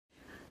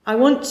I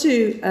want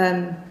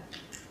to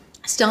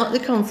start the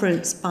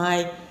conference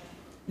by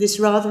this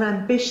rather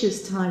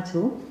ambitious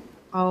title.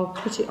 I'll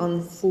put it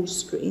on full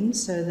screen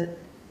so that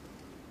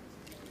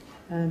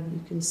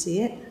you can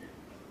see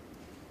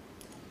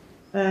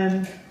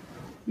it.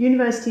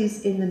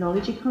 Universities in the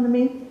Knowledge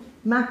Economy,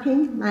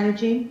 Mapping,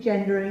 Managing,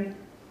 Gendering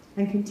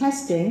and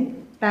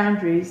Contesting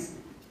Boundaries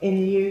in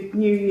the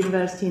New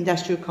University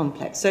Industrial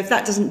Complex. So if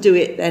that doesn't do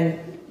it, then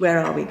where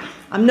are we?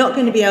 I'm not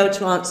going to be able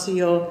to answer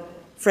your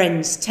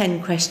friends'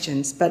 10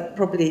 questions, but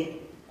probably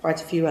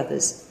quite a few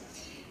others.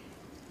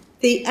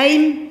 The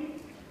aim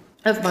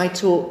of my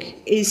talk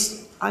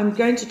is I'm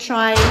going to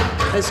try,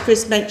 as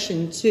Chris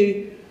mentioned,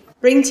 to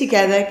bring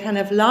together a kind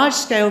of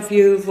large-scale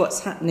view of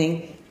what's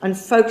happening and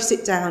focus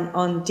it down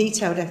on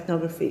detailed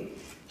ethnography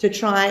to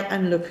try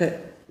and look at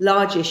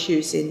large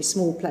issues in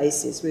small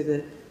places,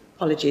 with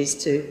apologies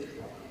to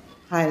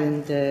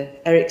Highland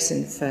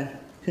Eriksson for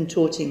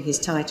contorting his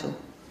title.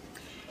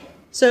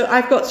 So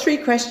I've got 3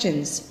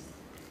 questions.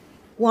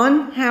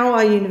 1, how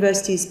are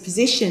universities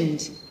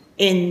positioned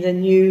in the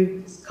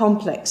new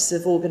complex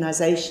of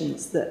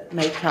organisations that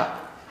make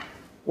up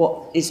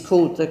what is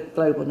called the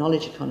global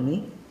knowledge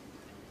economy?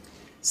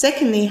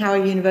 Secondly, how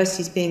are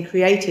universities being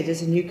created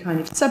as a new kind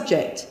of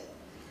subject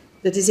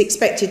that is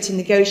expected to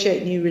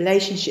negotiate new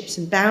relationships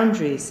and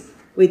boundaries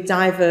with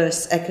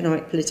diverse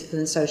economic, political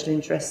and social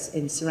interests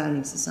in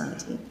surrounding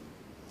society?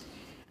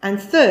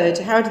 And third,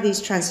 how do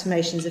these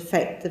transformations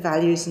affect the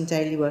values and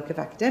daily work of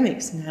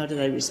academics, and how do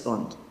they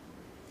respond?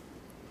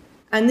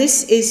 And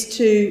this is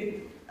to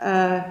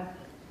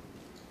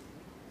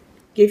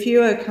give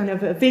you a kind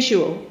of a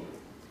visual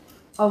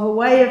of a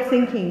way of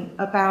thinking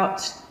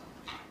about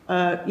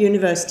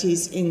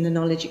universities in the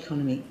knowledge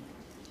economy.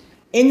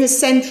 In the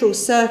central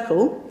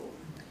circle,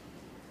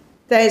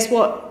 there's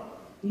what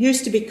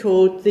used to be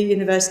called the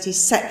university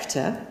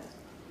sector,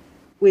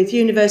 with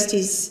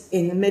universities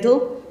in the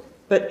middle,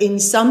 but in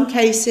some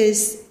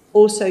cases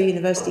also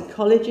university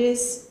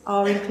colleges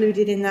are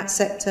included in that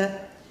sector.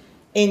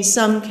 In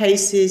some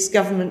cases,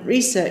 government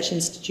research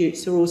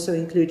institutes are also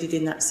included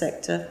in that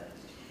sector.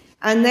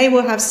 And they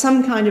will have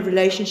some kind of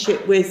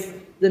relationship with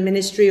the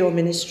ministry or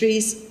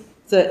ministries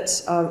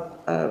that are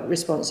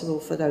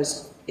responsible for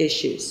those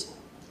issues.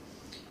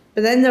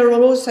 But then there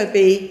will also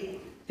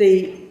be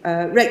the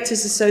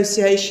Rectors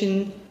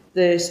Association,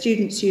 the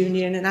Students'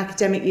 Union and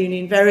Academic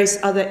Union, various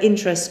other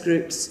interest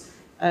groups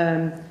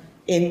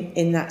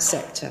in that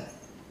sector.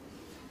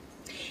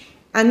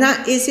 And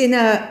that is in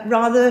a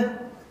rather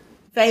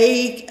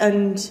vague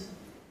and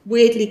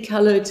weirdly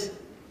coloured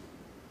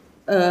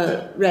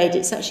red.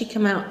 It's actually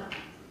come out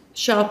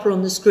sharper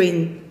on the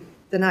screen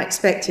than I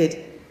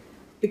expected,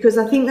 because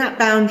I think that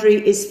boundary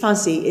is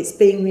fuzzy. It's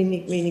being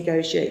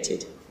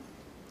renegotiated.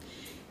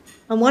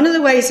 And one of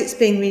the ways it's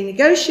being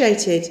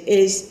renegotiated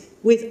is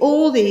with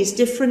all these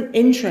different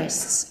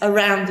interests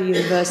around the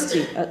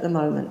university at the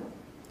moment.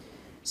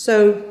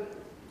 So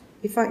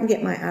if I can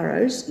get my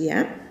arrows,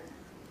 yeah.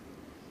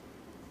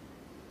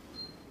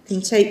 I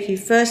can take you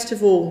first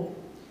of all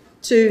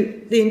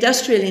to the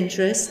industrial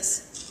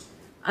interests,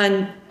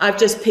 and I've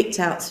just picked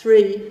out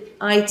 3: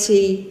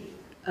 IT,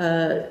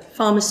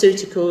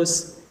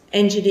 pharmaceuticals,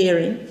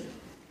 engineering,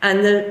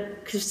 and the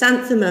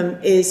chrysanthemum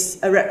is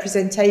a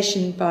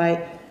representation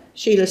by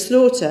Sheila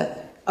Slaughter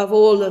of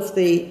all of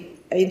the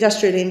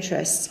industrial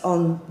interests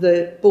on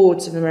the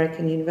boards of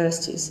American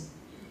universities.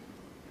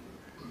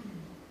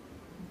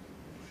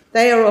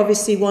 They are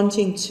obviously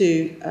wanting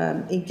to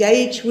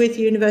engage with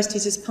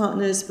universities as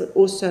partners, but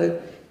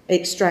also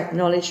extract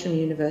knowledge from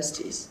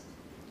universities.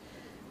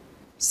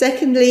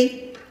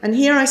 Secondly, and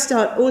here I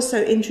start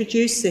also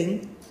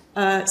introducing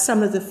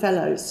some of the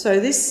fellows. So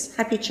this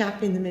happy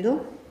chap in the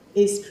middle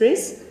is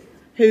Chris,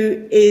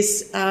 who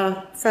is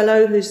our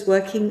fellow who's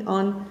working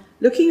on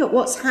looking at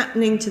what's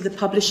happening to the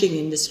publishing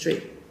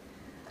industry.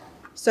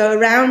 So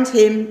around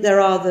him there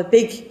are the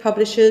big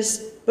publishers,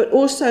 but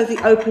also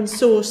the open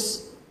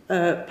source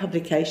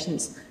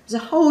publications.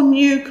 There's a whole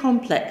new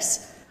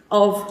complex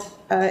of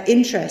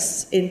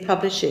interests in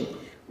publishing.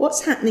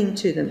 What's happening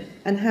to them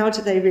and how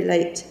do they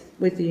relate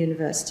with the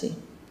university?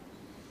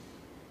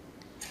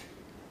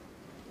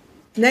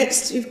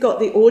 Next, you've got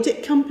the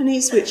audit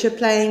companies, which are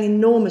playing an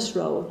enormous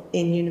role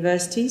in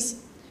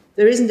universities.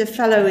 There isn't a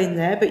fellow in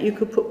there, but you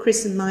could put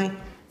Chris and my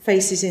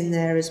faces in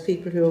there as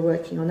people who are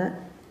working on it.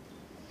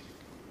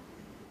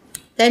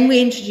 Then we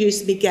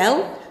introduce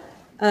Miguel,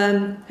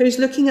 who's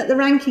looking at the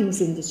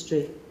rankings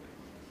industry.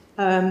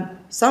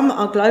 Some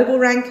are global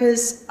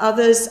rankers,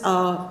 others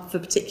are for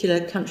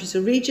particular countries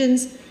or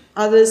regions,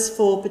 others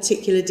for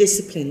particular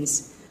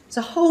disciplines. It's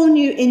a whole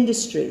new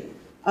industry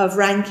of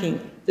ranking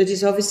that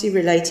is obviously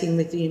relating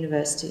with the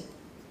university.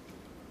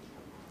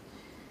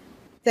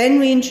 Then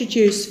we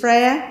introduce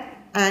Freya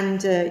and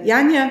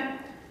Janja,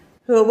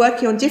 who are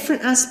working on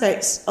different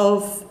aspects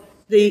of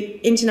the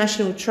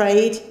international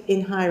trade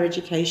in higher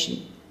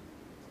education.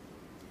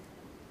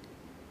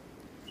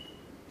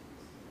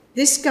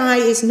 This guy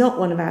is not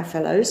one of our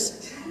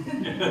fellows.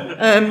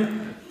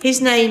 His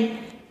name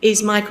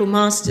is Michael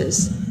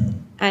Masters,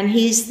 and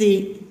he's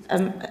the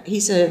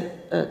he's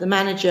the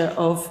manager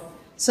of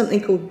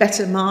something called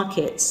Better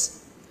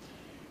Markets.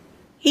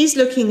 He's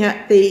looking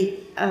at the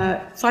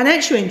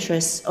financial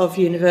interests of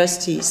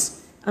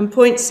universities and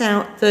points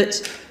out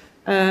that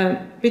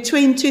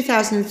between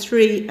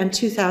 2003 and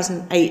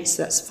 2008,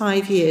 so that's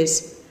 5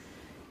 years,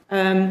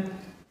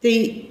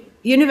 the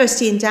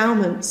university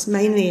endowments,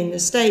 mainly in the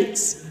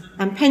States,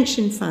 and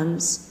pension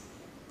funds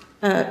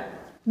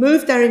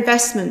moved their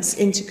investments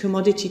into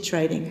commodity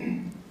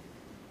trading.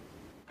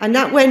 And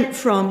that went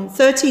from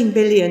 13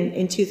 billion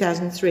in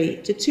 2003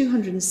 to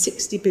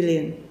 260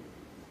 billion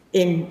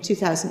in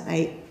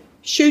 2008,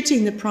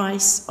 shooting the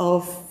price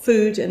of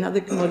food and other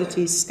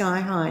commodities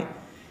sky high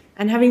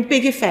and having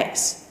big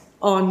effects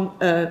on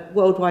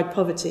worldwide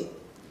poverty.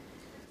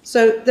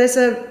 So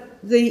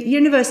the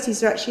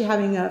universities are actually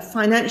having a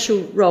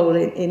financial role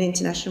in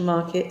international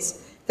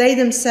markets. They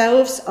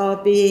themselves are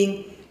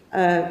being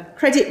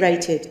credit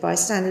rated by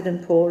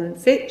Standard & Poor's and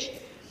Fitch,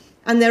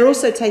 and they're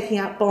also taking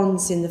out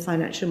bonds in the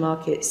financial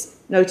markets,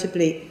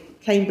 notably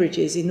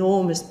Cambridge's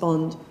enormous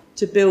bond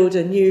to build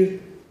a new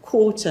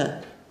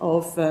quarter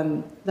of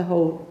the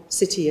whole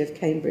city of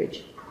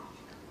Cambridge.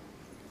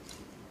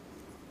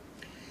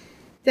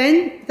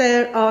 Then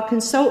there are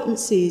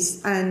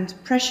consultancies and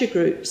pressure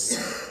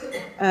groups.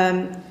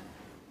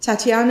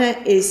 Tatiana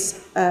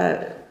is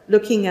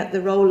looking at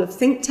the role of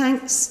think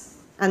tanks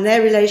and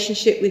their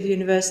relationship with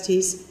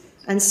universities,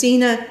 and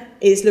Sina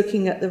is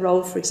looking at the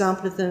role, for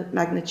example, of the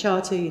Magna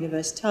Charta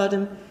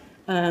Universitatum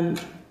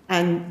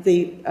and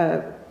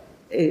the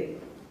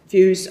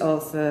views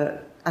of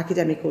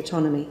academic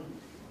autonomy.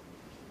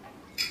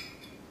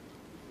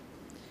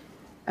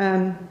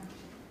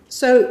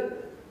 So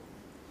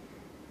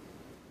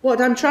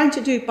what I'm trying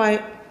to do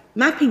by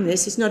mapping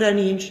this is not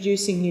only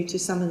introducing you to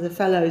some of the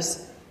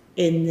fellows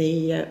in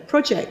the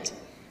project,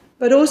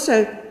 but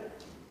also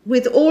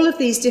with all of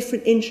these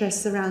different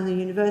interests around the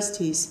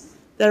universities,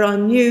 there are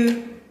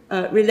new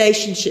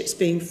relationships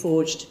being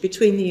forged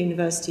between the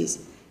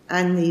universities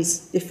and these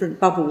different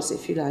bubbles,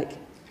 if you like.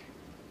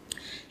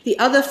 The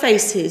other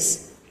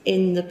faces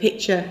in the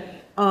picture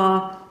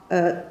are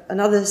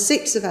another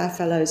 6 of our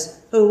fellows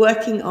who are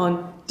working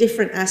on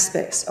different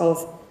aspects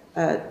of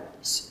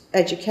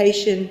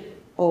education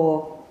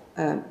or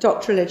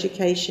doctoral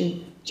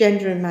education,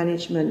 gender and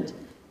management,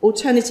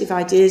 alternative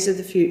ideas of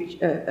the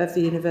future of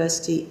the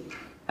university,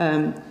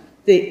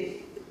 the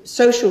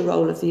social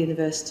role of the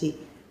university,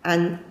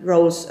 and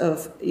roles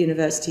of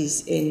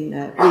universities in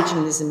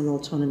regionalism and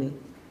autonomy.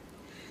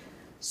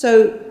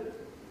 So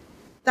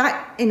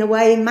that, in a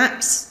way,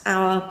 maps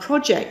our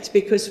project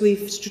because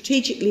we've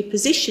strategically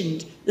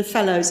positioned the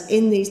fellows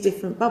in these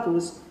different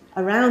bubbles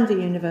around the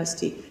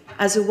university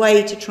as a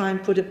way to try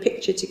and put a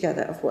picture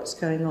together of what's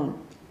going on.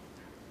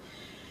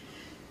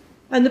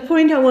 And the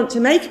point I want to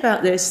make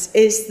about this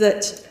is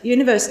that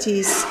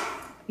universities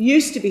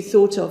used to be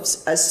thought of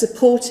as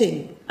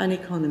supporting an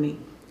economy,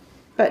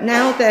 but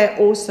now they're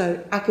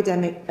also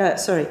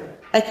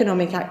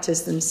economic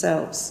actors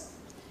themselves.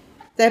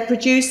 They're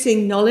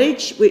producing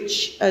knowledge,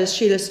 which, as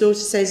Sheila Slaughter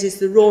says, is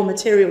the raw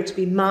material to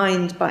be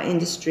mined by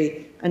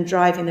industry and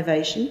drive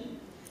innovation.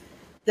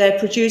 They're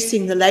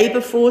producing the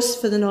labour force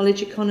for the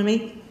knowledge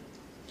economy,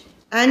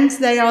 and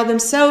they are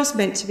themselves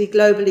meant to be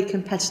globally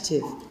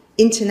competitive,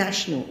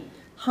 international,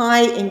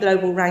 high in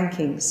global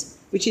rankings,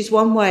 which is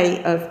one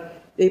way of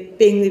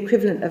being the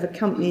equivalent of a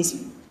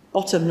company's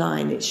bottom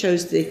line. It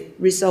shows the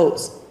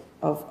results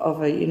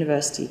of a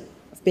university,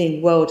 of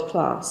being world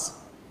class.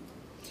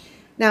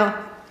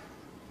 Now,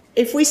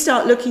 if we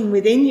start looking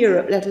within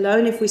Europe, let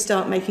alone if we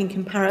start making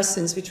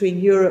comparisons between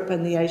Europe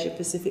and the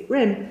Asia-Pacific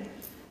Rim,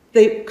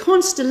 the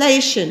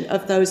constellation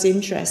of those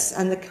interests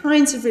and the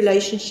kinds of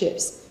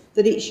relationships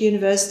that each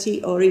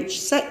university or each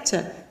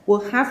sector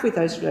will have with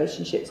those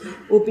relationships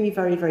will be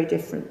very, very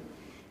different.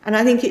 And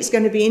I think it's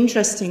going to be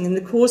interesting in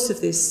the course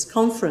of this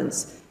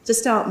conference to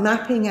start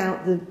mapping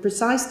out the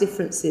precise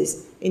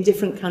differences in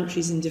different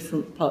countries in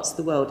different parts of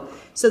the world.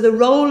 So the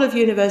role of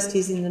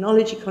universities in the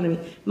knowledge economy,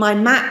 my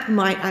map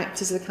might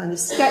act as a kind of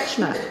sketch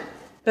map,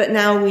 but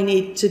now we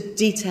need to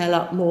detail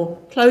up more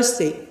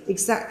closely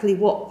exactly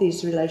what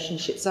these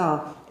relationships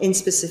are in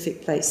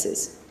specific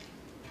places.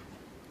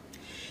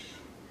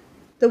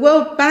 The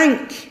World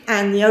Bank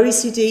and the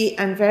OECD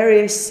and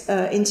various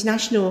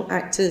international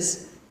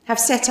actors have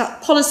set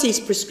up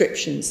policies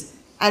prescriptions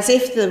as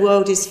if the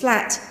world is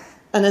flat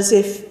and as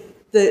if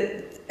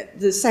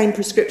the same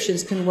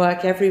prescriptions can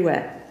work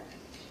everywhere.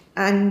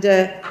 And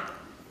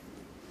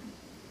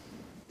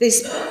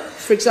this,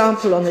 for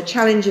example, on the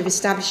challenge of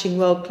establishing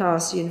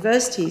world-class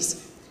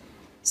universities,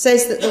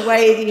 says that the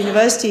way the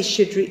universities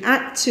should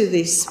react to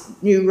this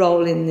new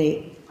role in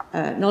the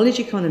knowledge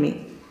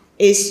economy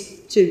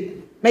is to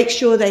make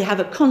sure they have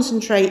a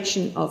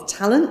concentration of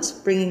talent,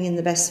 bringing in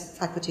the best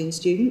faculty and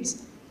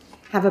students,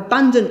 have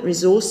abundant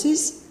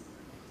resources,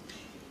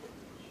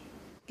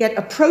 get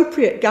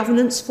appropriate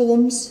governance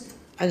forms,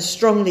 and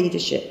strong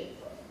leadership.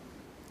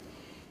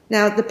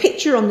 Now, the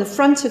picture on the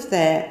front of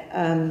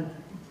their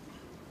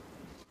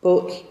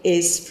book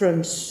is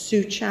from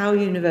Soochow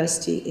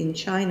University in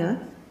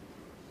China,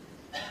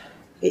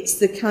 It's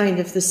the kind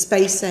of the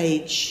space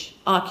age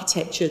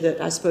architecture that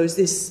I suppose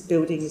this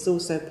building is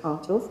also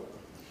part of.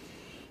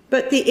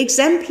 But the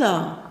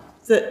exemplar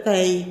that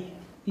they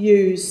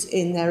use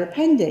in their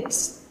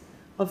appendix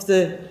of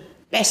the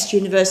best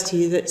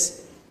university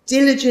that's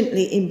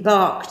diligently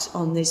embarked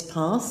on this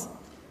path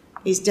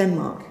is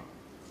Denmark.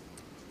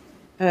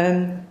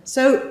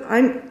 So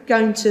I'm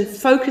going to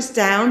focus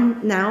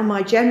down now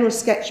my general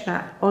sketch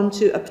map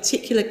onto a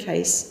particular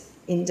case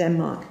in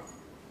Denmark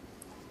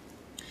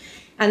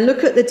and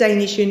look at the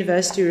Danish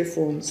university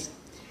reforms.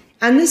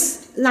 And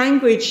this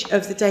language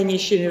of the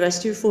Danish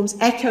university reforms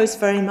echoes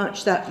very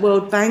much that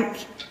World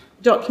Bank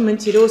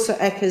document. It also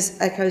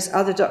echoes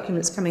other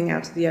documents coming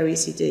out of the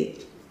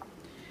OECD.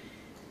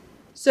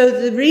 So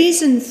the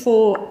reason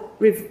for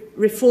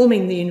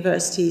reforming the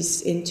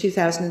universities in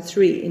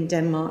 2003 in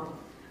Denmark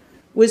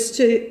was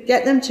to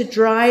get them to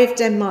drive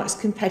Denmark's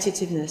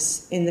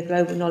competitiveness in the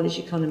global knowledge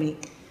economy.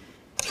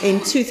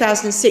 In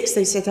 2006,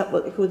 they set up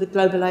what they call the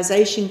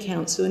Globalization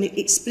Council, and it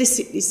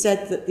explicitly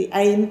said that the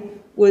aim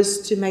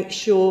was to make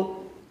sure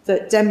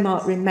that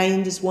Denmark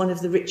remained as one of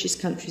the richest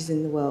countries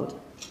in the world.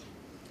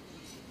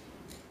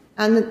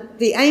 And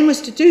the aim was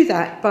to do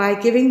that by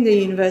giving the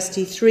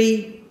university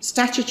 3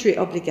 statutory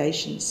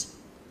obligations.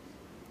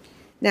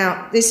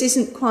 Now, this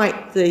isn't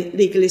quite the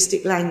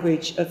legalistic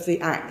language of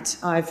the Act.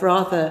 I've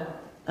rather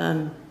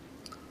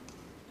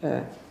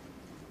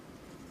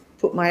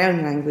put my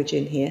own language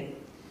in here.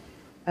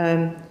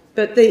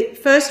 But the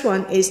first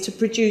one is to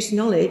produce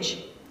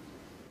knowledge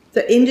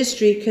that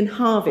industry can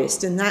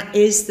harvest, and that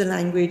is the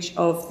language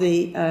of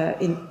the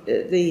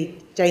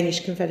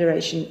Danish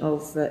Confederation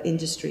of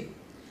Industry.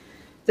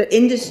 That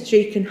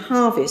industry can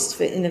harvest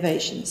for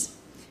innovations.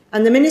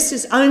 And the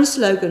minister's own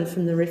slogan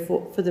for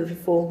the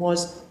reform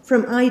was,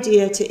 "From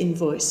idea to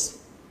invoice."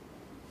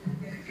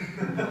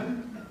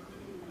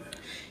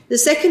 The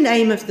second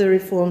aim of the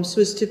reforms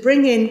was to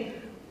bring in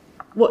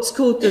what's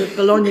called the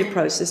Bologna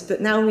process,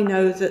 but now we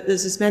know that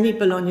there's as many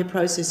Bologna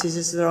processes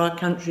as there are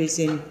countries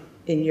in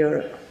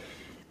Europe.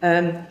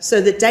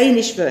 So the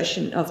Danish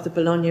version of the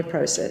Bologna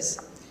process,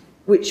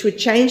 which would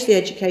change the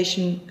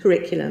education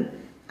curriculum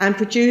and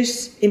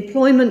produce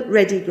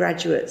employment-ready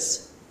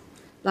graduates,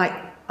 like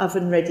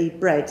oven-ready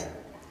bread,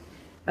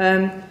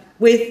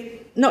 with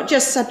not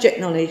just subject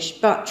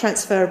knowledge, but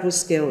transferable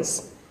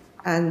skills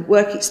and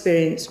work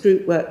experience,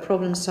 group work,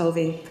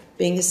 problem-solving,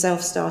 being a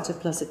self-starter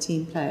plus a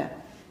team player.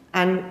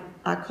 And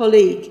our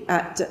colleague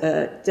at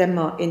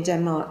in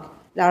Denmark,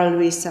 Lara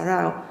Louise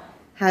Sarau,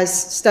 has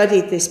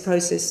studied this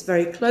process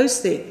very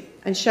closely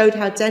and showed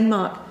how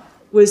Denmark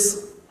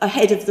was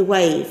ahead of the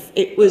wave.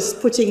 It was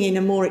putting in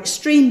a more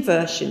extreme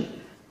version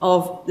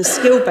of the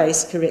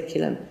skill-based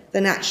curriculum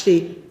than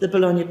actually the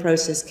Bologna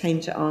process came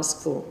to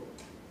ask for.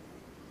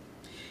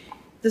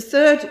 The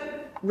third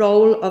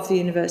role of the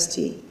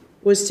university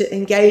was to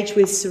engage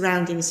with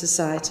surrounding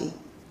society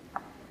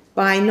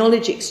by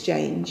knowledge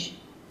exchange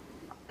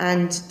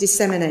and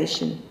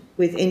dissemination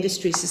with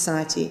industry,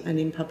 society, and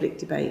in public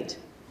debate.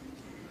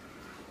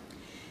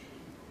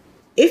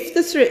 If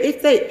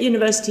the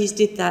universities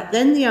did that,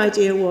 then the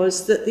idea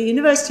was that the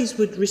universities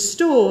would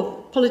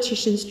restore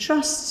politicians'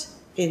 trust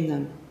in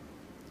them,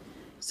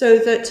 so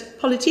that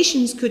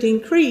politicians could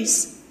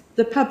increase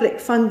the public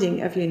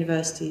funding of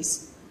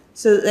universities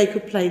so that they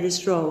could play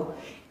this role.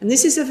 And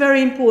this is a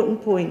very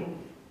important point,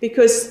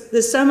 because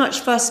there's so much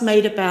fuss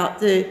made about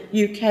the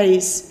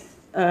UK's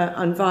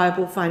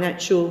unviable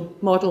financial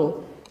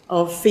model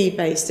of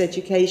fee-based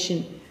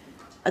education,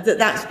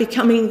 that's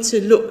becoming to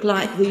look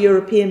like the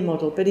European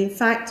model. But in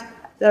fact,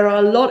 there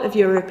are a lot of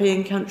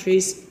European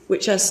countries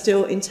which are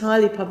still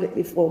entirely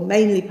publicly, or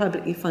mainly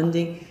publicly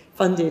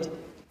funded.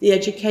 The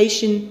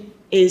education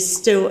is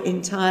still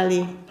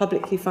entirely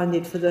publicly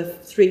funded for the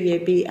 3-year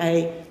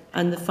BA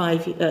and the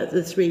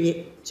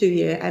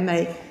 2-year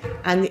MA,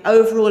 and the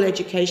overall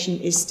education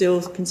is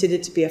still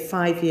considered to be a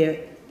 5-year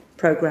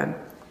program.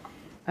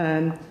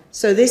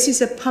 So this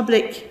is a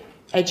public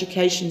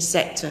education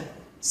sector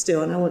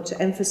still, and I want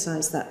to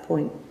emphasize that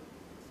point.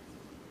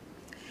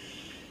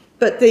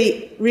 But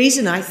the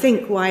reason I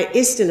think why it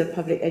is still a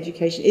public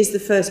education is the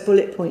first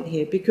bullet point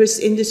here, because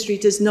industry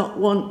does not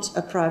want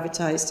a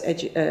privatized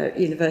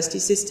university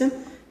system,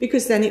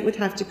 because then it would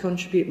have to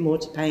contribute more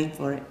to paying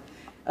for it.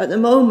 At the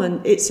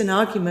moment, it's an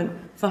argument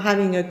for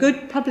having a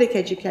good public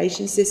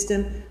education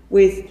system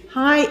with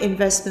high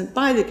investment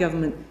by the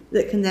government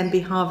that can then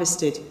be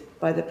harvested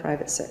by the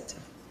private sector.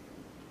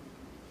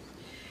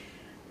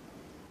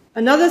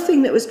 Another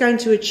thing that was going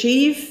to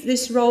achieve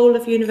this role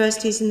of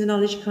universities in the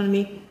knowledge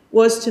economy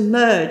was to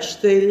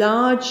merge the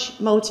large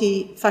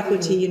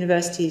multi-faculty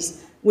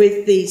universities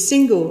with the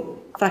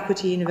single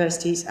faculty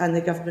universities and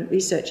the government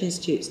research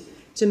institutes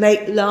to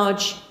make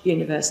large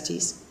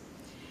universities.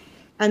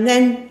 And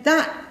then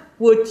that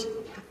would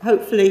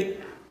hopefully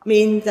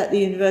mean that the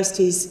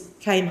universities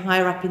came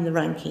higher up in the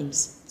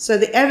rankings. So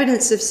the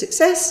evidence of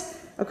success,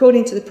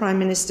 according to the Prime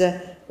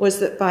Minister, was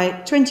that by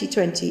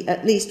 2020,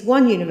 at least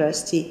one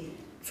university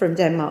from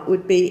Denmark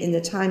would be in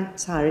the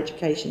Times Higher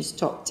Education's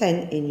top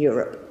 10 in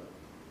Europe.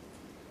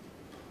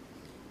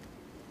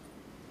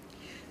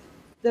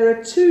 there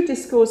are two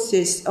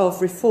discourses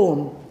of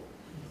reform.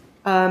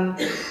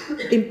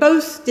 In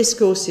both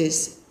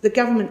discourses, the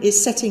government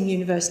is setting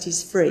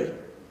universities free.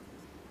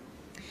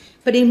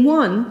 But in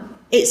one,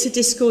 it's a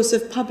discourse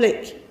of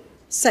public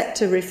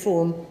sector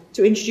reform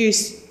to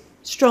introduce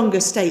stronger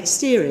state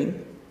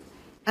steering,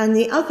 and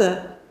the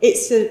other,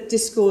 it's a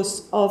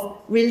discourse of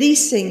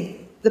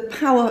releasing the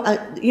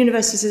power,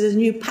 universities as a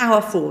new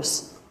power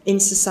force in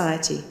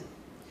society.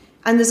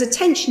 And there's a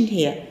tension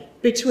here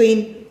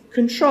between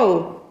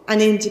control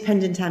and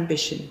independent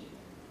ambition.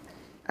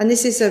 And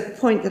this is a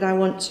point that I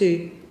want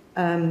to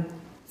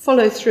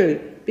follow through,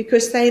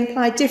 because they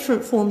imply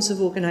different forms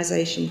of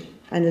organisation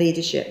and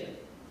leadership.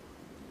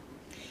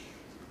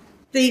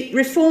 The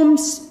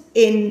reforms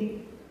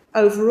in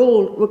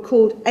overall were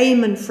called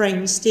aim and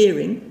frame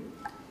steering,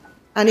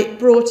 and it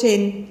brought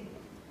in,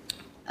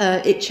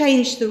 it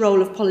changed the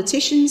role of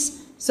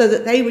politicians so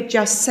that they would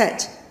just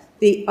set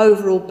the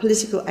overall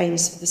political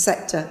aims for the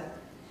sector.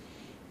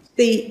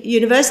 The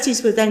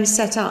universities were then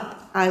set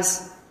up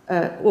as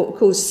what were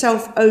called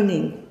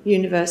self-owning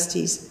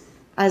universities,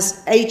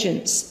 as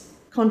agents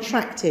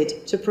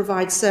contracted to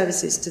provide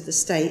services to the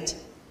state.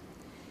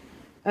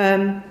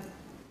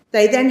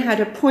 They then had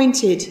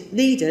appointed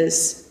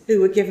leaders who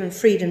were given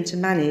freedom to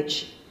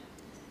manage,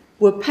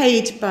 were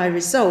paid by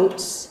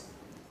results,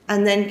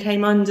 and then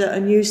came under a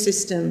new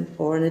system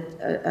or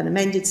an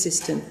amended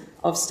system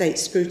of state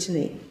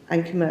scrutiny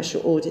and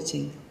commercial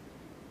auditing.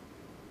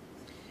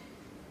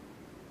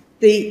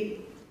 The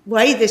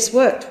way this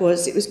worked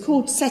was, it was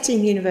called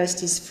setting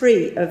universities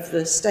free of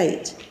the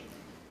state,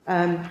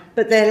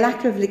 but their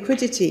lack of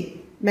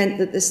liquidity meant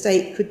that the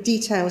state could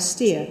detail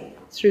steer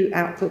through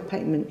output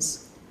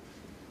payments.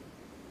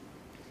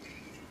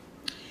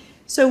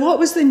 So what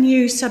was the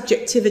new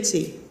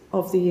subjectivity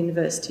of the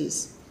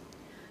universities?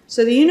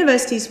 So the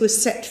universities were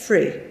set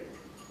free.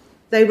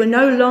 They were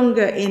no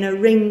longer in a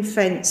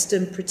ring-fenced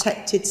and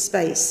protected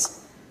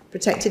space,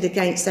 protected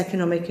against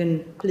economic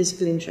and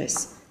political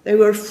interests. They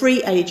were a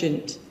free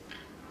agent.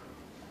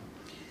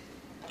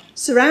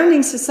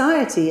 Surrounding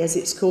society, as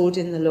it's called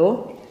in the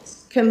law,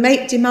 can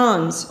make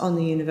demands on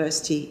the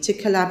university to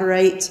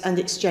collaborate and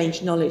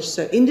exchange knowledge.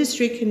 So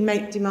industry can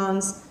make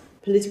demands,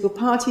 political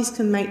parties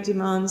can make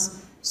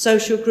demands,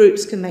 social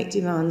groups can make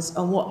demands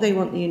on what they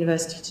want the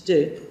university to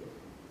do.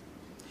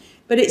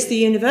 But it's the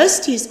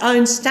university's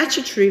own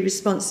statutory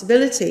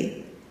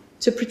responsibility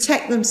to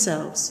protect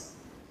themselves,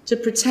 to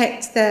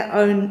protect their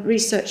own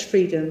research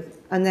freedom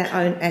and their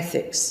own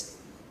ethics.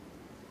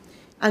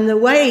 And the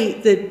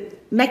way, the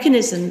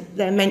mechanism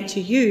they're meant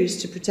to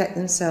use to protect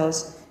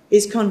themselves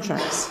is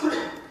contracts.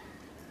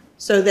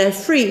 So they're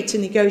free to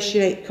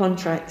negotiate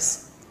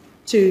contracts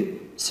to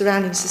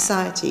surrounding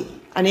society,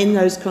 and in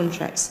those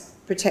contracts,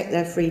 protect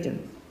their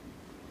freedom.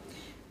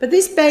 But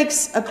this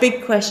begs a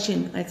big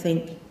question, I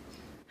think.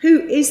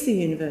 Who is the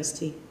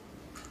university?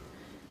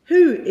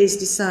 Who is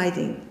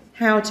deciding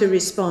how to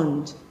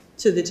respond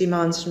to the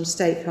demands from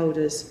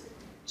stakeholders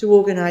to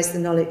organise the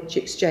knowledge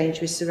exchange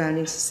with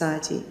surrounding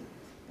society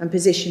and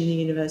position the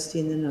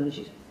university in the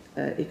knowledge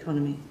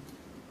economy?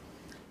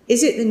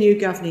 Is it the new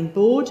governing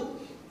board?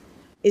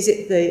 Is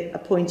it the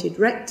appointed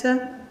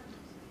rector?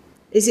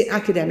 Is it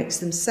academics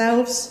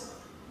themselves?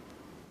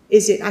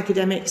 Is it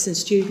academics and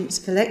students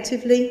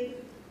collectively?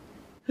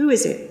 Who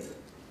is it?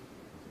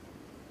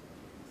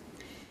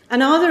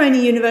 And are there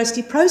any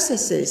university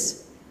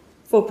processes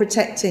for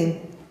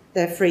protecting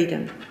their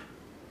freedom?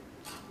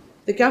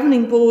 The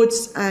governing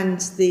boards and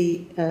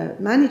the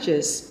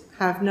managers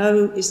have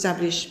no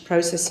established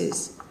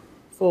processes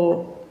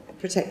for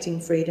protecting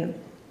freedom.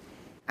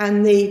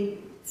 And the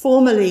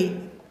formally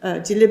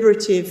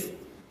deliberative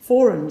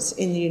forums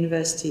in the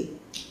university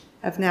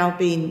have now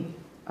been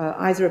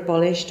either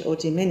abolished or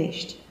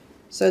diminished.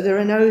 So there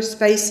are no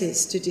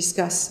spaces to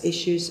discuss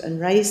issues and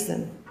raise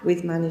them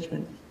with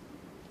management.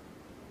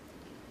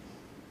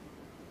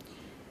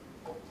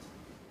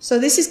 So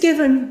this has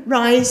given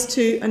rise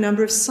to a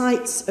number of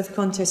sites of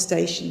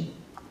contestation.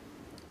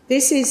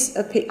 This is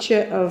a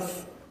picture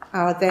of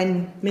our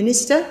then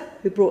minister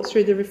who brought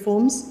through the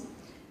reforms,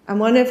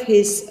 and one of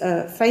his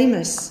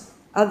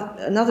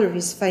another of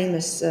his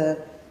famous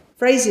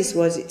phrases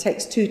was, "It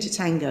takes two to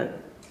tango."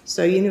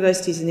 So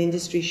universities and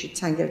industry should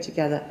tango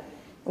together.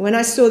 And when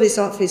I saw this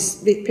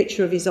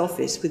picture of his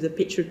office with a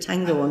picture of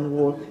tango on the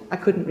wall, I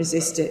couldn't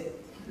resist it.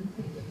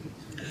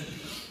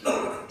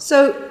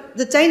 So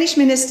the Danish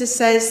minister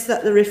says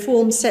that the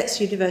reform sets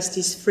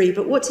universities free,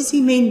 but what does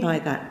he mean by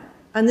that?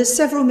 And there's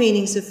several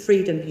meanings of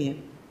freedom here.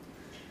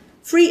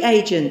 Free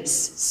agents,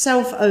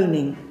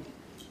 self-owning.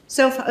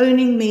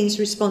 Self-owning means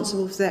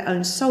responsible for their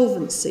own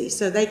solvency,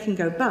 so they can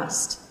go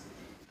bust,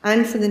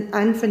 and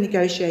for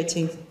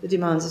negotiating the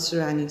demands of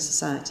surrounding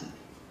society.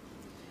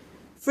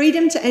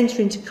 Freedom to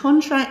enter into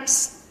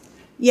contracts,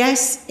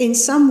 yes, in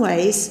some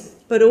ways,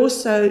 but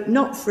also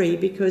not free,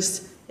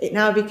 because it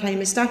now became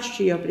a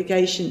statutory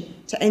obligation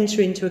to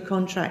enter into a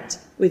contract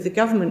with the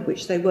government,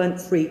 which they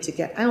weren't free to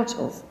get out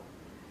of.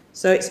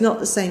 So it's not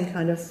the same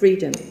kind of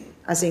freedom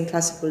as in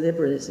classical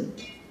liberalism.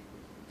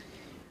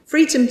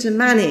 freedom to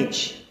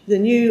manage. The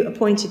new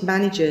appointed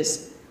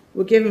managers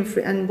were given,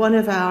 and one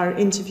of our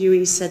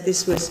interviewees said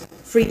this was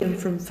freedom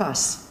from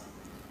fuss,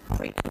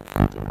 freedom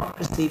from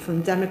democracy,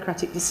 from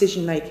democratic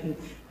decision making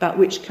about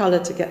which colour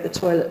to get the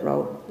toilet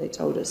roll, they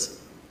told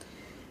us.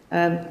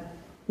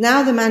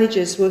 Now the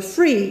managers were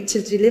free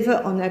to deliver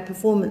on their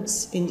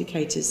performance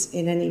indicators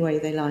in any way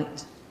they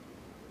liked.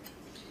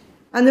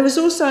 And there was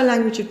also a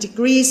language of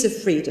degrees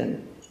of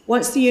freedom.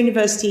 Once the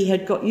university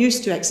had got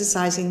used to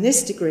exercising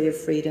this degree of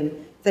freedom,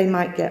 they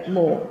might get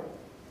more.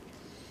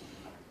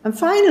 And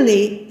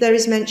finally, there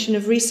is mention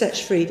of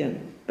research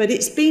freedom, but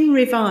it's been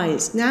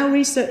revised. Now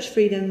research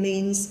freedom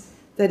means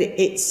that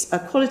it's a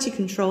quality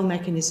control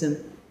mechanism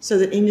so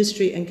that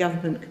industry and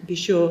government can be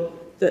sure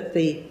that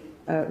the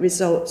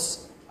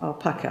results are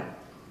pucker.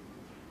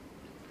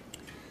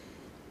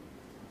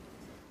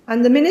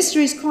 And the minister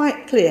is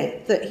quite clear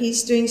that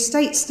he's doing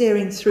state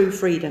steering through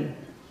freedom.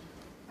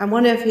 And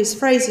one of his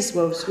phrases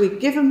was, we've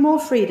given more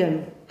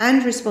freedom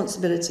and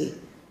responsibility,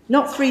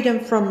 not freedom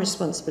from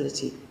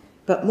responsibility,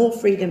 but more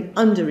freedom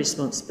under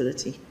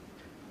responsibility.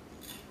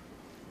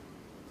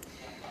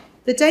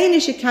 The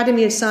Danish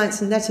Academy of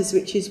Science and Letters,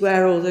 which is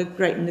where all the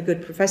great and the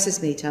good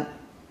professors meet up,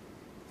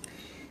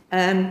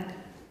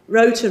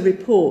 wrote a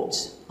report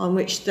on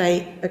which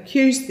they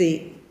accused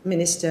the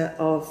minister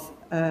of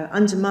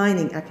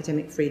undermining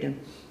academic freedom.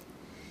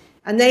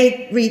 And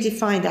they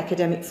redefined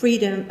academic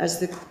freedom as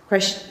the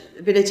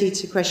ability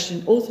to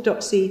question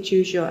orthodoxy,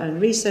 choose your own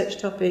research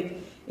topic,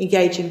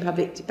 engage in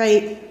public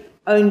debate,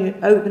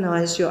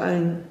 organise your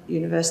own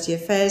university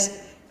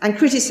affairs, and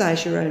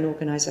criticise your own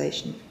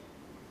organisation.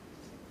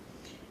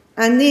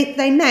 And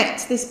they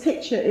met, this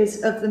picture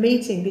is of the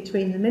meeting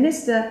between the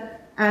minister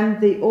and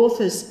the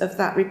authors of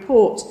that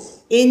report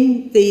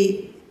in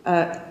the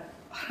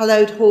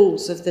hallowed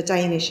halls of the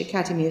Danish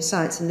Academy of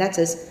Science and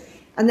Letters,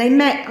 and they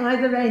met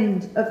either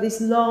end of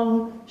this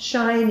long,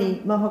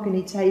 shiny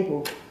mahogany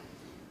table.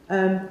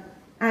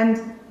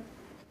 And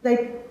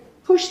they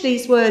pushed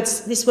this word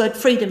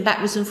freedom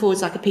backwards and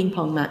forwards like a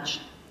ping-pong match.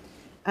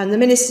 And the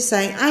minister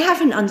saying, I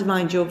haven't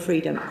undermined your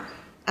freedom.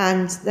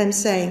 And them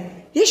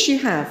saying, yes, you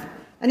have.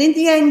 And in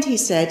the end, he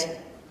said,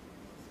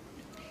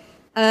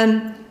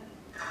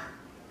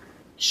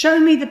 show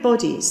me the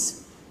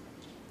bodies.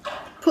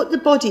 Put the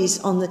bodies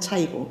on the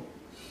table.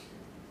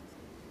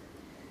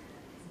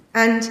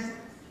 And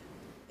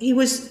he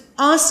was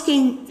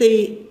asking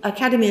the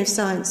Academy of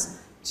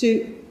Science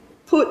to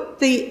put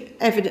the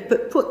evidence,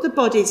 but put the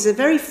bodies, a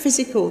very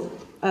physical,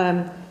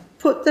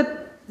 put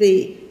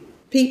the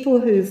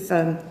people who've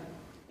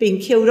been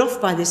killed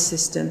off by this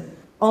system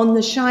on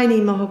the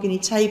shiny mahogany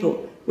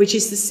table, which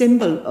is the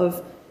symbol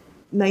of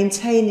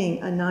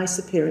maintaining a nice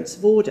appearance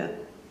of order.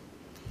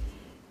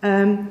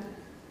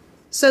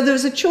 So there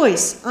was a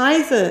choice.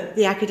 Either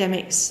the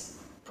academics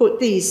put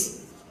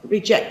these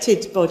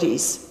rejected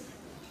bodies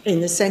in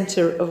the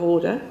centre of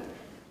order,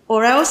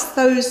 or else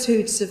those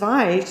who'd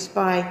survived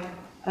by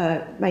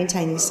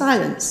maintaining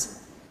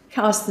silence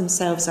cast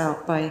themselves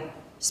out by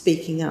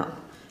speaking up.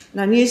 And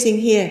I'm using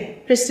here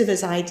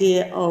Christopher's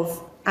idea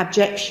of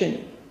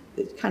abjection,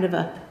 kind of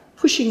a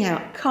pushing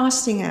out,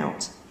 casting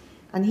out.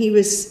 And he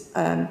was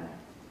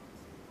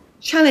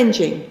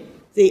challenging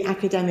the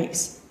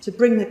academics to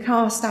bring the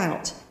cast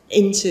out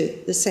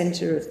into the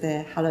centre of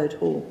their hallowed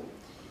hall.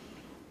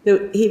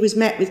 He was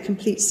met with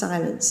complete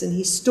silence, and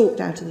he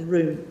stalked out of the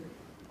room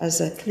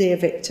as a clear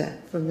victor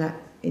from that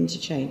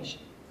interchange.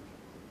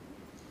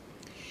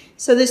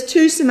 So there's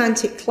two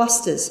semantic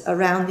clusters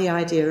around the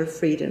idea of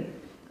freedom,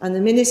 and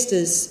the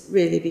ministers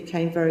really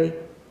became very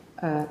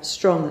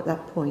strong at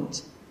that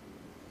point.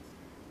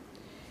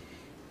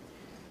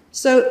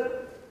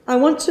 So I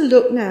want to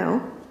look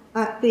now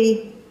at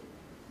the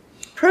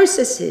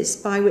processes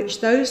by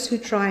which those who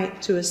try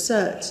to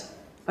assert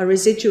a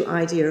residual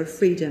idea of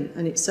freedom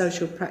and its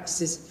social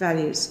practices and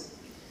values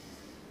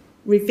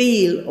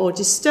reveal or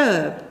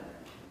disturb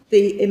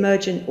the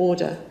emergent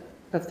order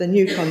of the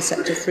new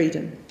concept of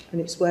freedom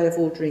and its way of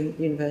ordering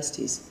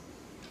universities.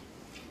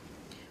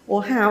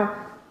 Or how,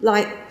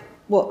 like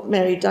what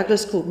Mary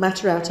Douglas called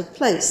matter out of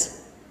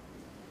place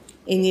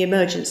in the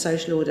emergent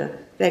social order,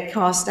 they're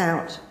cast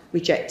out,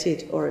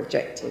 rejected or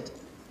objected.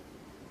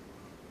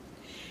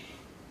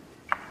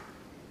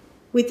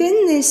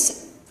 Within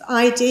this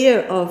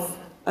idea of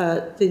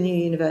the new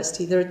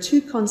university, there are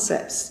two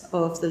concepts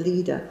of the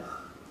leader.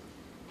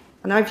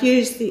 And I've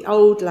used the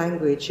old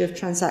language of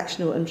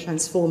transactional and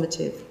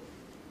transformative.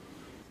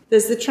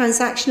 There's the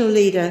transactional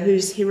leader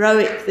who's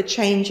heroic, the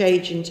change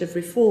agent of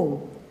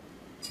reform,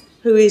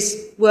 who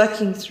is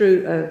working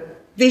through a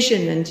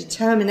vision and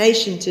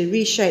determination to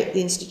reshape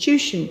the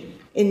institution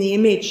in the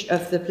image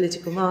of the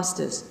political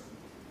masters,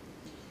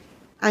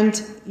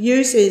 and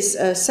uses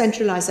a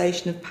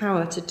centralisation of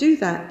power to do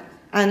that,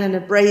 and an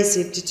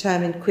abrasive,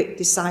 determined, quick,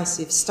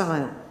 decisive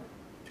style.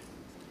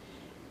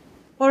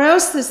 Or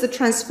else there's the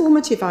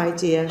transformative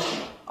idea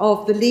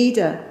of the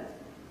leader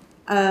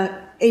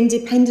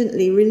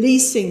independently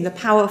releasing the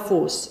power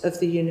force of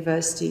the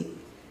university,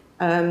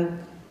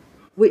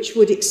 which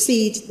would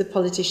exceed the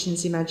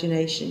politician's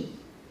imagination.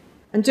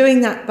 and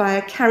doing that by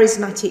a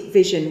charismatic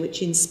vision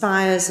which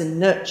inspires and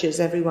nurtures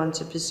everyone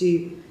to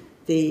pursue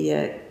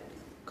the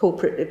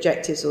corporate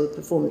objectives or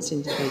performance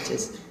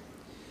indicators.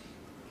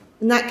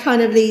 And that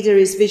kind of leader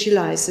is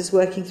visualised as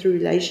working through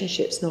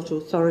relationships, not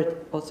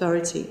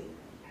authority,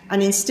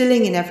 and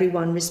instilling in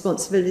everyone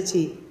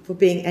responsibility for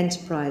being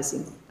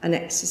enterprising and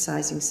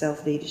exercising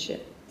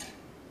self-leadership.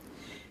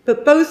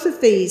 But both of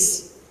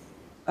these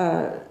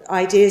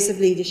ideas of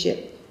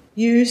leadership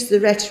use the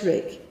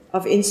rhetoric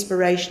of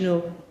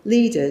inspirational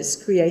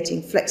leaders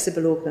creating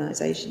flexible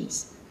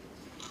organisations.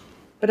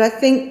 But I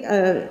think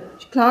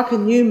Clark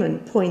and Newman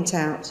point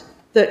out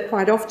that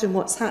quite often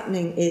what's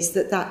happening is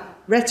that that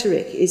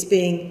rhetoric is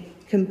being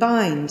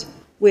combined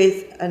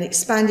with an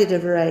expanded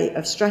array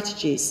of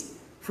strategies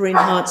for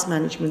enhanced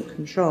management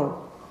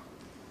control.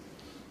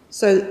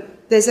 So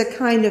there's a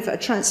kind of a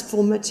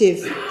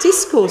transformative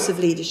discourse of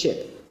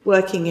leadership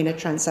working in a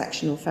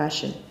transactional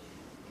fashion.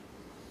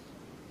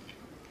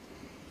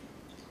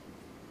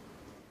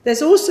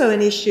 There's also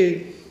an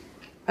issue,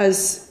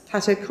 as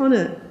Pat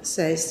O'Connor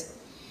says,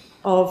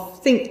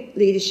 of think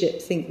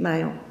leadership, think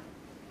male.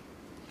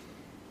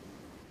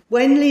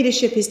 When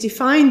leadership is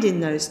defined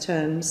in those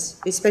terms,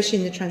 especially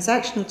in the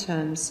transactional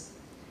terms,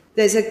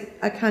 there's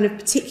a kind of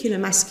particular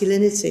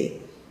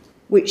masculinity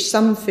which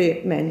some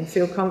men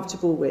feel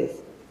comfortable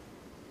with.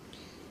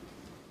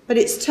 But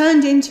it's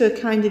turned into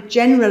a kind of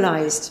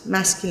generalised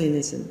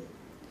masculinism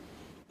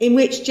in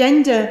which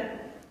gender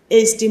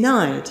is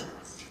denied.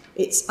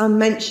 It's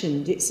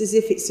unmentioned. It's as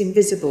if it's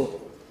invisible.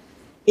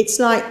 It's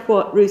like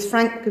what Ruth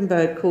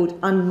Frankenberg called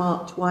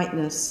unmarked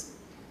whiteness.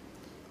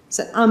 It's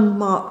an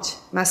unmarked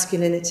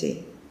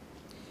masculinity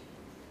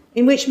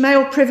in which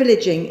male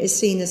privileging is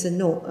seen as a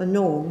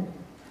norm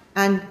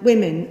and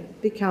women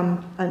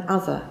become an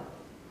other.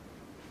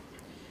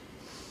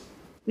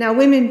 Now,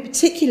 women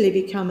particularly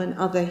become an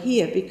other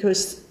here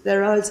because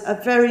there is a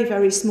very,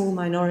 very small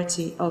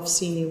minority of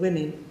senior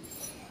women.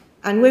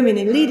 And women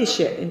in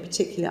leadership, in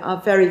particular,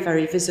 are very,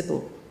 very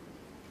visible.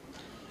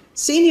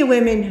 Senior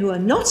women who are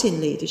not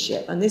in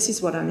leadership, and this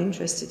is what I'm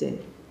interested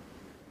in,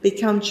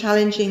 become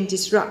challenging,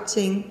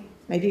 disrupting,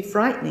 maybe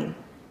frightening,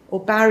 or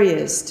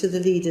barriers to the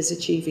leaders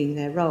achieving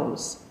their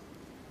roles.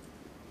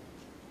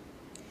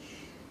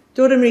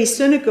 Dora Marie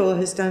Søndergaard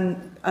has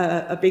done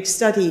a big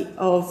study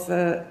of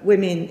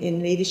women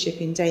in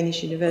leadership in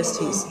Danish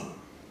universities.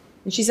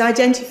 And she's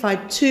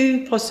identified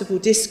two possible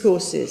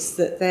discourses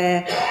that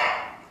they're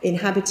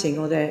inhabiting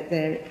or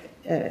they're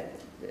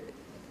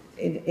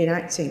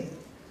enacting.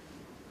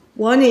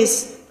 One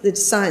is the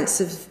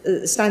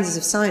standards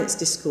of science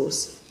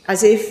discourse,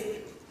 as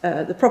if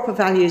the proper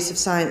values of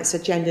science are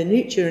gender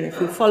neutral, and if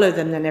we follow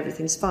them, then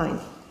everything's fine.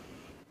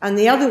 And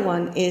the other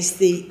one is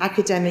the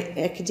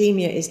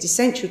academia is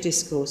essential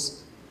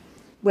discourse,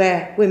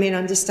 where women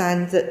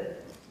understand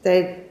that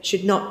they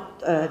should not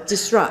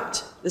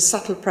disrupt the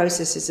subtle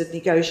processes of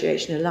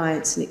negotiation,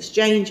 alliance, and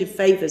exchange of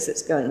favours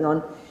that's going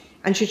on,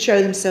 and should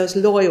show themselves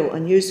loyal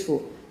and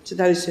useful to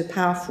those who are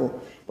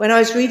powerful. When I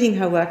was reading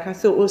her work, I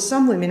thought, well,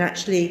 some women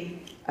actually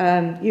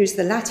use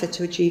the latter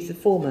to achieve the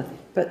former,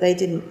 but they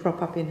didn't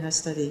crop up in her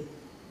study.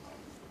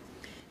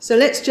 So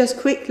let's just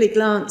quickly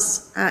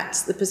glance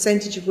at the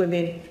percentage of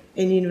women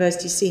in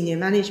university senior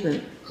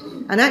management.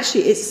 And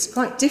actually, it's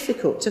quite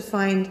difficult to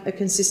find a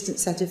consistent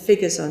set of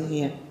figures on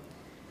here.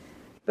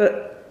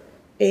 But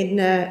in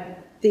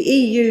the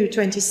EU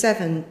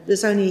 27,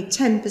 there's only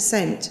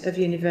 10% of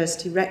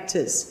university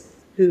rectors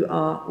who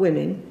are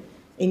women.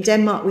 In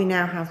Denmark, we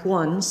now have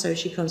one, so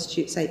she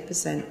constitutes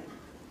 8%.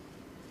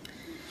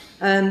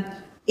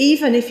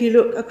 Even if you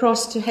look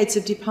across to heads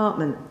of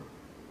department,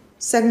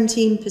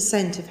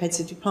 17% of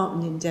heads of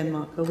department in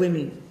Denmark are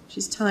women, which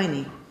is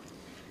tiny.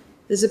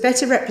 There's a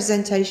better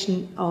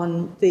representation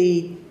on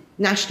the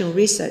national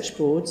research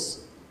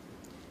boards.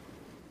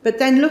 But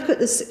then look at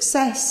the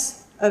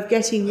success of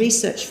getting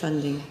research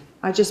funding.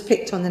 I just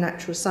picked on the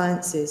natural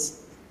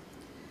sciences.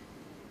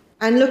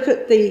 And look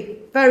at the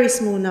very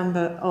small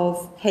number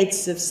of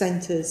heads of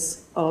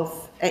centres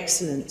of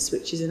excellence,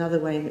 which is another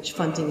way in which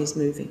funding is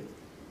moving.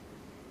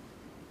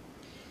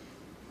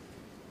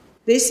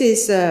 This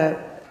is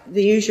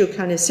the usual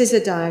kind of scissor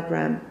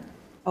diagram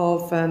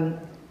of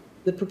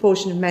the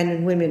proportion of men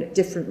and women at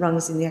different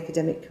rungs in the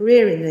academic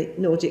career in the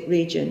Nordic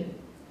region.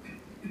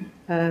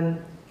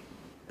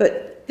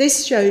 But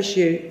this shows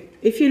you,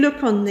 if you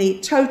look on the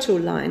total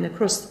line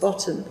across the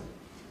bottom,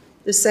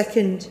 the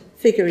second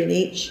figure in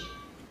each,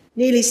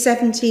 nearly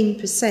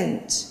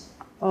 17%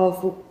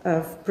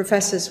 of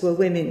professors were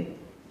women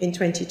in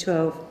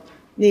 2012.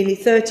 Nearly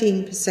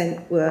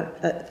 13% were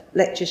at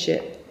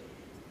lectureship.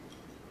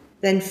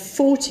 Then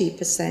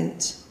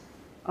 40%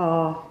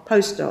 are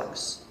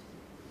postdocs,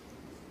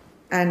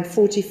 and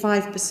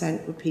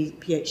 45% were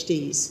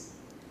PhDs.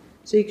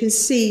 So you can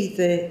see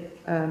the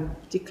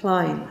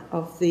decline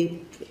of the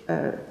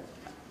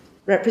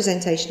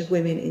representation of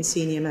women in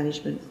senior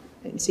management,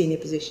 in senior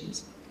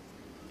positions.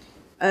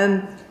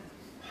 I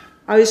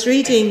was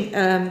reading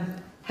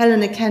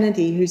Helena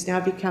Kennedy, who's now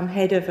become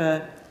head of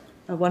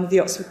one of the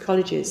Oxford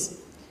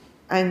colleges,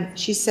 And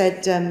she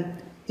said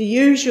the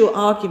usual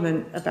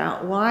argument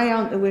about why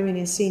aren't the women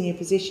in senior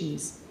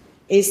positions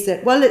is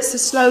that, well, it's a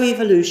slow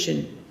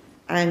evolution,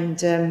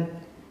 and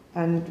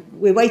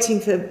we're waiting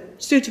for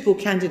suitable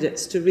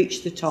candidates to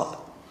reach the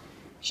top.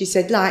 She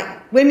said, like,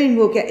 women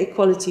will get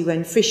equality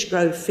when fish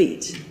grow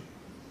feet.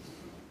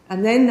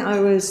 And then I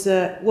was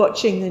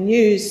watching the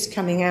news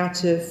coming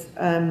out of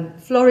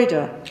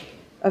Florida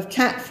of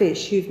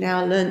catfish who've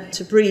now learnt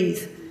to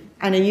breathe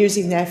and are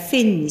using their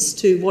fins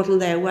to waddle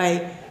their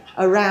way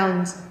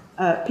around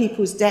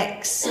people's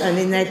decks and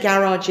in their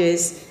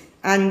garages.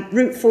 And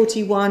Route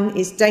 41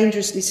 is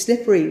dangerously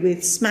slippery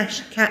with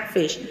smashed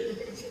catfish.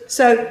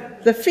 So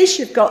the fish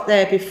have got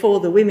there before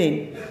the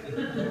women.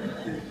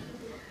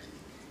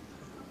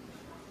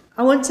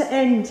 I want to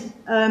end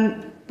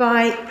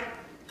by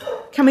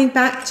coming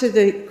back to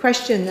the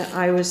question that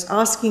I was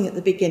asking at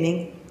the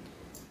beginning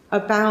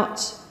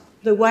about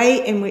the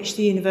way in which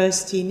the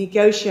university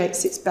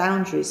negotiates its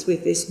boundaries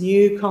with this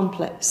new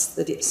complex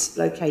that it's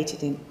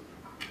located in.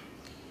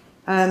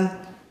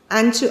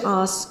 And to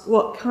ask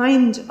what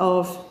kind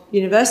of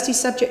university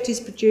subject is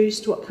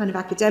produced, what kind of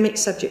academic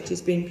subject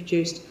is being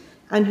produced,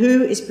 and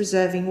who is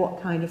preserving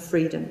what kind of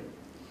freedom.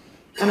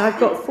 And I've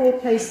got 4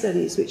 case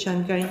studies which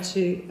I'm going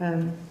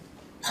to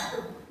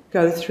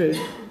go through.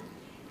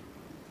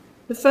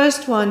 The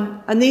first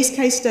one, and these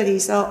case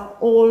studies are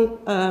all,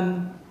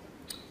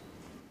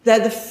 they're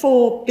the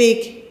 4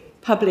 big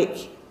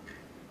public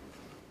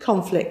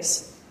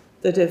conflicts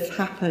that have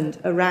happened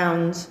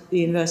around the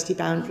university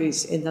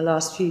boundaries in the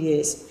last few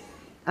years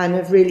and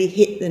have really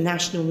hit the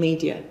national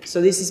media.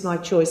 So this is my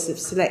choice of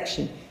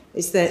selection,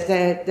 is that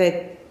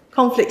they're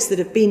conflicts that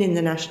have been in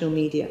the national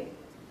media.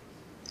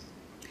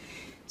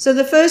 So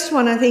the first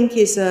one, I think,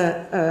 is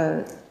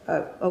a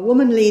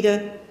woman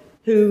leader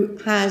who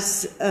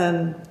has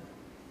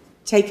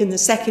taken the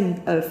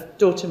second of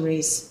Daughter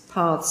Marie's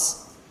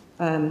paths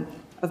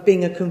of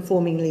being a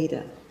conforming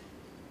leader.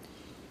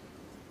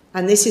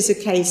 And this is a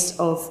case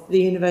of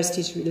the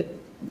university's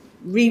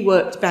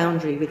reworked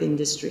boundary with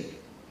industry.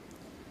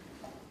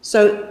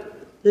 So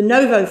the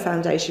Novo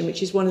Foundation,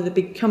 which is one of the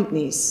big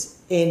companies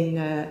in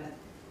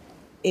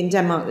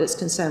Denmark that's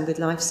concerned with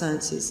life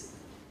sciences,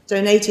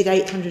 donated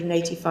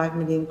 885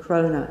 million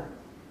kroner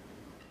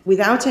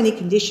without any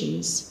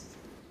conditions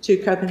to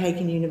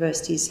Copenhagen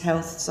University's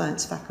health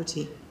science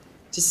faculty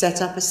to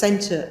set up a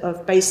centre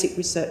of basic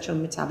research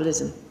on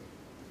metabolism.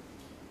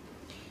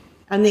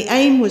 And the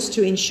aim was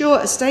to ensure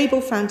a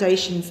stable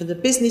foundation for the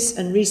business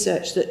and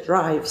research that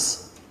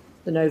drives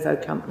the Novo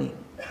company.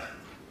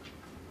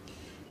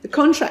 The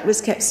contract was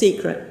kept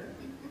secret.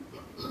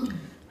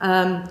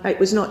 It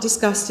was not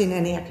discussed in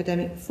any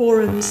academic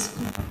forums.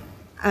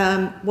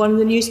 One of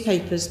the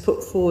newspapers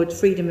put forward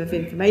freedom of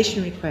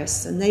information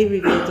requests, and they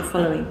revealed the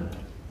following.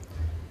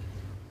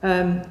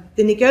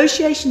 The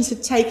negotiations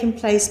had taken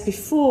place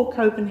before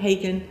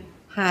Copenhagen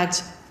had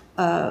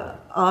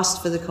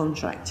asked for the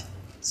contract.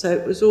 So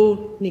it was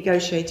all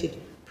negotiated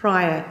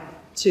prior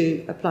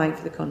to applying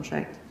for the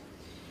contract.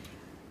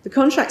 The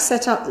contract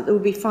set up that there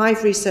would be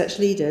 5 research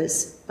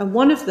leaders, and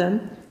one of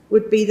them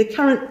would be the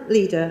current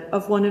leader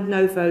of one of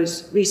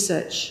Novo's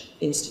research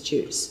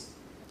institutes.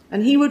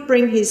 And he would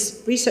bring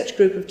his research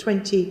group of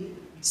 20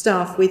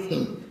 staff with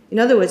him. In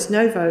other words,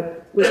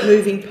 Novo was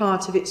moving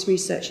part of its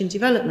research and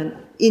development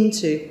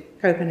into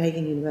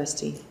Copenhagen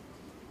University.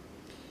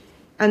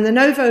 And the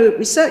Novo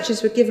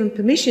researchers were given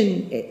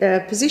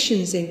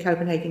positions in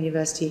Copenhagen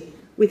University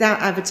without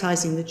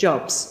advertising the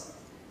jobs,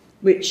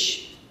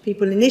 which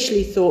people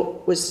initially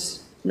thought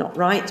was not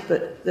right,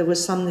 but there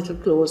was some little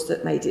clause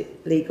that made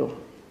it legal.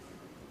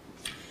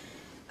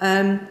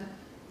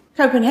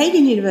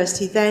 Copenhagen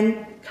University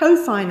then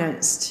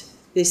co-financed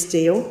this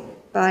deal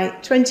by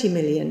 20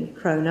 million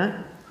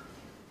kroner,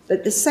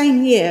 but the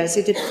same year as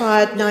it had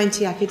fired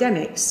 90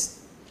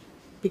 academics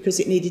because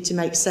it needed to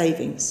make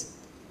savings.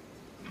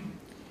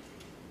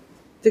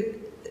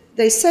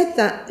 They said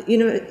that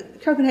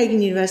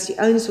Copenhagen University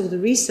owns all the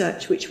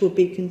research which will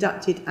be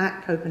conducted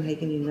at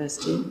Copenhagen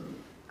University,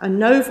 and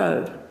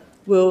Novo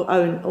will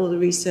own all the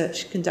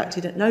research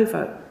conducted at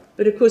Novo.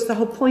 But of course the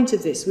whole point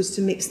of this was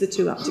to mix the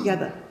two up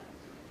together.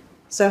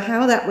 So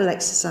how that will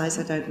exercise,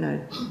 I don't know.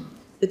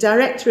 The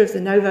director of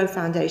the Novo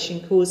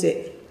Foundation calls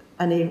it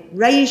an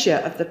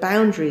erasure of the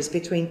boundaries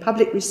between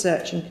public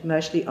research and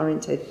commercially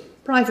oriented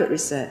private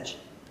research.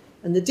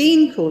 And the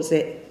dean calls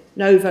it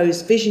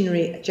Novo's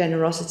visionary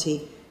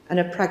generosity and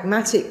a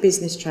pragmatic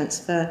business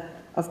transfer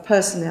of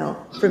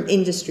personnel from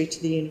industry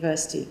to the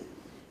university,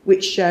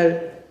 which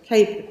show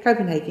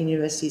Copenhagen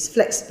University's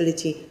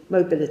flexibility,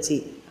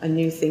 mobility, and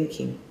new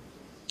thinking.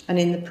 And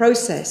in the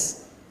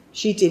process,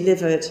 she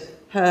delivered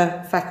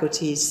her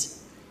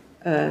faculty's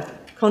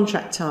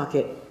contract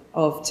target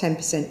of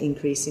 10%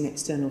 increase in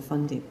external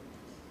funding.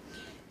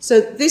 So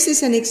this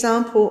is an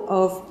example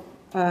of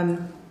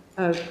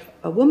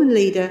a woman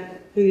leader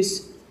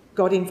who's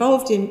got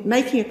involved in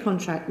making a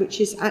contract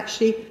which is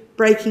actually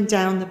breaking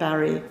down the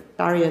barrier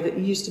that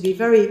used to be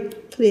very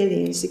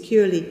clearly and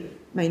securely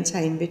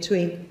maintained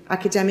between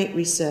academic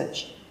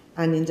research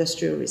and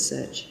industrial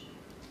research.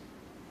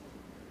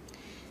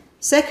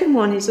 Second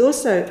one is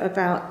also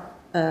about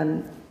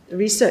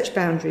research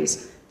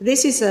boundaries.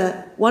 This is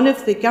one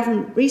of the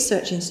government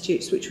research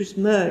institutes which was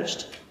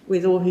merged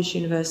with Aarhus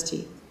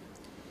University.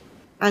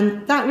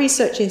 And that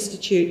research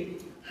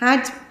institute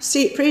had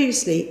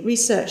previously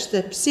researched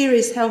the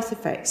serious health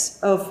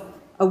effects of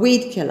a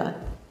weed killer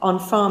on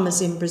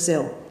farmers in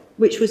Brazil,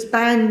 which was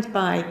banned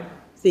by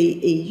the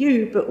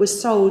EU but was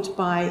sold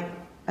by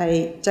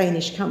a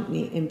Danish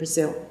company in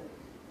Brazil.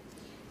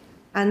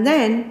 And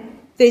then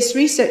this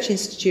research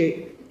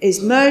institute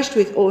is merged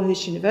with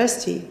Aarhus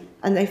University,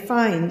 and they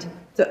find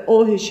that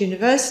Aarhus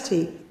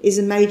University is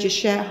a major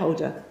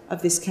shareholder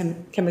of this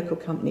chemical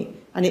company,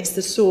 and it's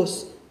the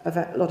source of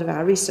a lot of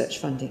our research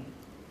funding.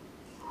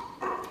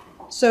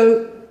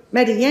 So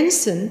Mette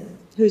Jensen,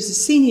 who's a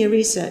senior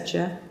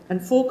researcher,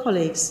 and 4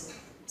 colleagues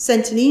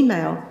sent an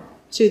email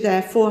to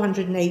their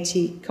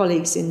 480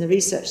 colleagues in the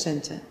research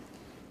centre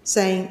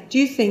saying, do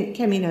you think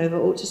Cheminova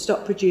ought to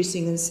stop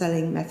producing and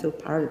selling methyl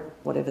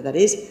whatever that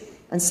is,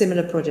 and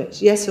similar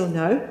projects, yes or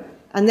no?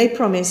 And they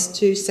promised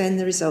to send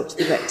the result to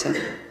the rector.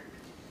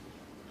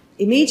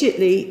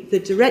 Immediately, the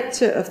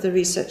director of the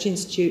research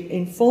institute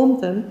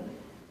informed them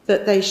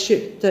that they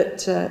shouldn't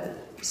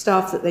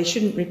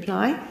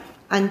reply,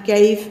 and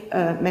gave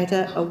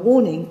Mette a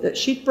warning that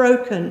she'd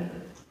broken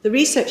the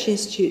research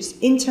institute's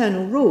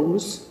internal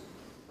rules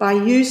by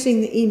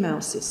using the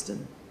email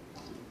system.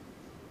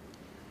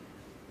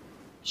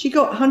 She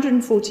got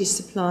 140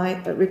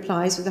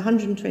 replies with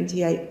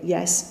 128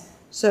 yes,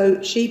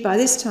 so she, by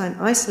this time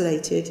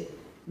isolated,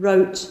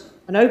 wrote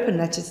an open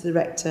letter to the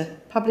rector,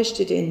 published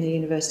it in the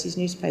university's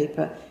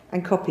newspaper,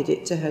 and copied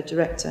it to her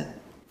director.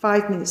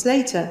 5 minutes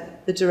later,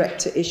 the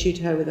director issued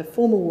her with a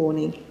formal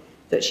warning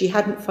that she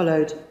hadn't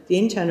followed the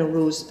internal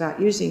rules about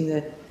using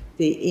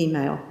the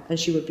email, and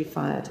she would be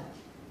fired.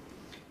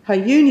 Her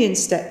union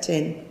stepped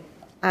in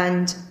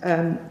and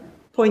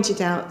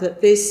pointed out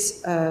that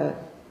this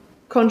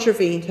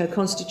contravened her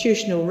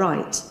constitutional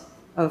right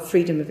of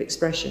freedom of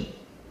expression.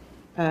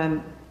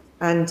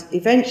 And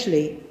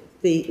eventually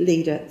the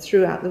leader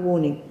threw out the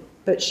warning,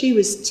 but she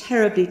was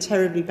terribly,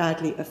 terribly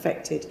badly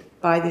affected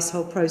by this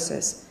whole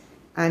process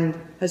and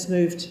has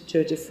moved to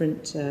a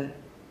different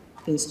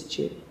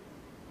institute.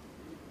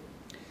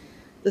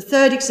 The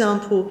third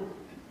example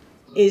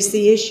is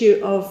the issue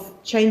of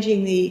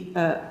changing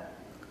the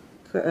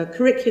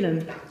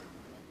curriculum,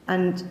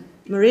 and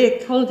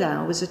Maria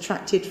Koldau was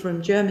attracted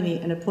from Germany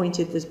and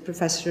appointed as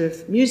Professor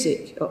of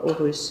Music at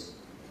Aarhus.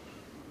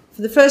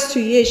 For the first 2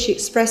 years, she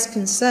expressed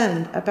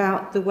concern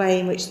about the way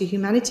in which the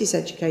humanities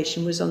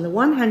education was on the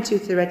one hand too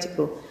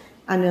theoretical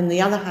and on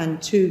the other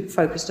hand too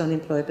focused on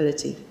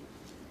employability.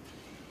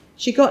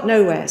 She got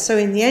nowhere, so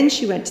in the end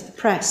she went to the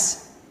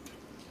press.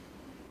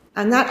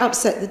 And that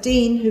upset the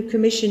dean, who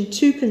commissioned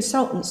 2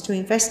 consultants to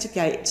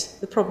investigate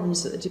the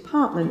problems at the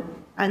department,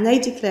 and they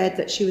declared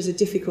that she was a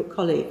difficult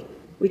colleague,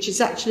 which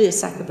is actually a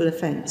sackable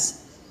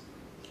offence.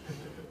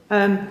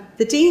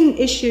 The dean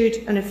issued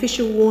an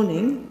official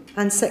warning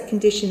and set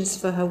conditions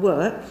for her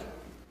work,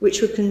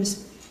 which were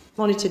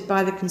monitored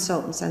by the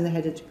consultants and the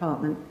head of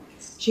department.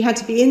 She had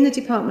to be in the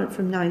department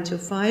from 9 till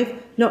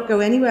 5, not go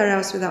anywhere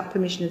else without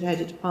permission of the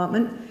head of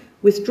department,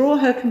 withdraw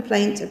her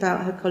complaint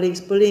about her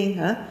colleagues bullying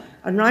her,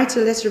 and write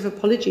a letter of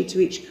apology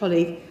to each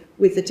colleague,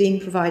 with the dean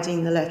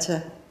providing the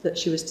letter that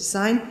she was to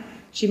sign.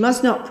 She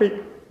must not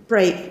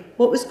break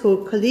what was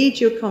called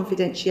collegial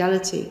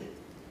confidentiality,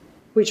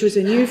 which was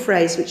a new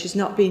phrase which has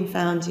not been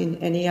found in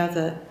any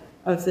other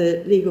of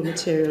the legal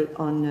material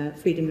on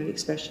freedom of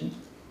expression.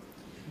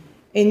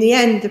 In the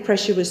end, the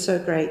pressure was so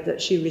great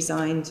that she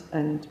resigned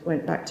and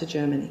went back to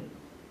Germany.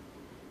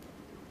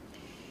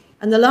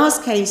 And the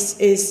last case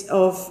is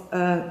of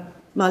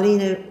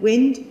Marlene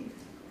Wind,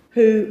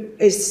 who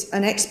is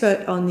an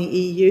expert on the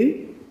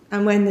EU.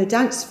 And when the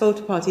Dansk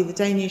Folkeparti, the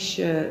Danish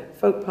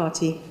folk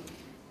party,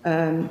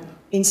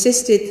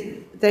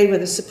 insisted, they were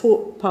the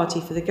support party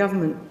for the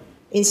government,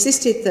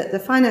 insisted that the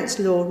finance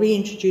law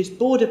reintroduce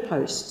border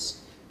posts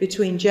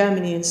between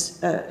Germany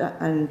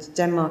and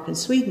Denmark and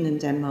Sweden and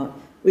Denmark,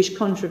 which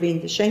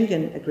contravened the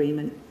Schengen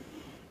Agreement.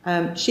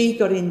 She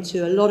got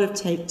into a lot of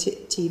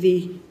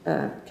TV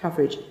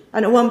coverage,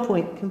 and at one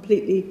point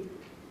completely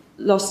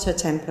lost her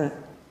temper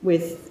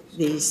with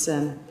these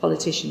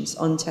politicians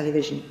on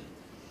television.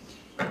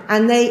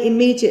 And they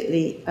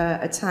immediately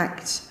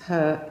attacked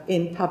her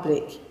in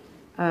public,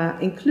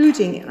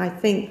 including, I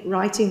think,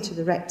 writing to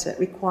the rector,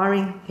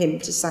 requiring him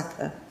to sack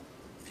her.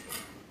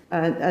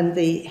 And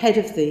the head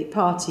of the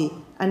party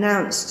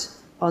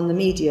announced on the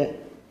media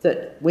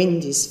that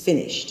Wind is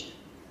finished.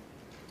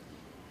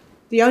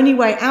 The only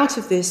way out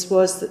of this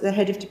was that the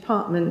head of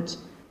department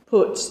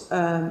put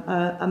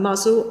a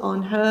muzzle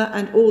on her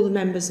and all the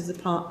members of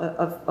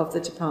the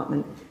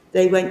department.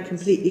 They went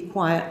completely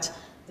quiet.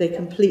 They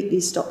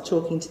completely stopped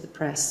talking to the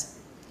press.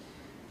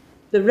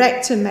 The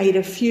rector made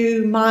a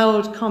few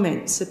mild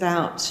comments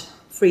about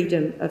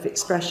freedom of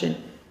expression,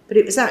 but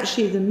it was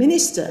actually the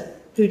minister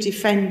who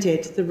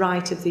defended the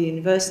right of the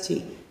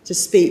university to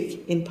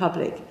speak in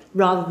public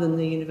rather than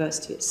the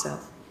university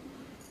itself.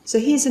 So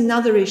here's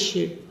another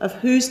issue of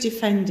who's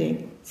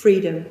defending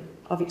freedom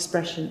of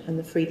expression and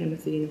the freedom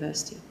of the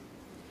university.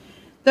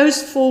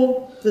 Those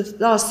four, the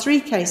last three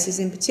cases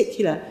in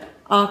particular,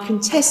 are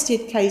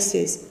contested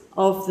cases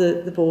of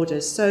the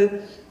borders.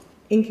 So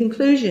in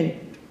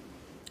conclusion,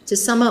 to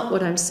sum up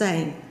what I'm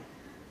saying,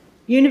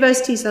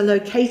 universities are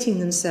locating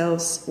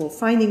themselves, or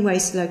finding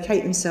ways to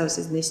locate themselves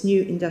in this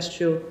new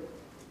industrial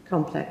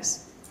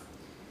complex.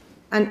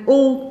 And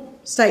all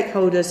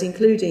stakeholders,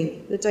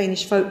 including the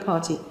Danish Folk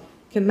Party,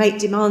 can make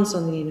demands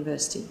on the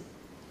university.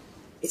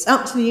 It's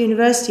up to the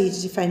university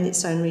to defend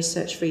its own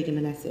research freedom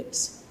and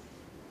ethics.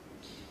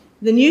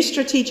 The new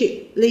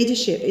strategic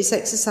leadership is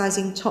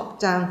exercising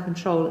top-down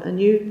control, a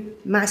new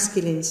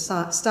masculine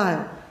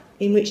style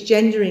in which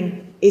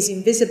gendering is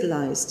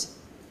invisibilized,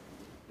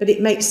 but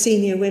it makes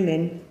senior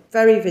women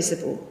very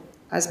visible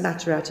as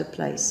matter out of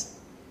place.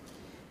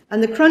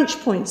 And the crunch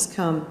points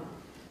come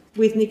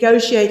with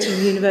negotiating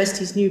the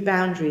university's new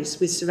boundaries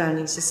with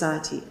surrounding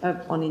society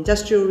on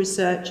industrial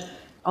research,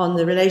 on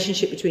the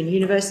relationship between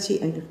university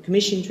and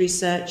commissioned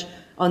research,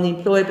 on the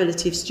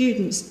employability of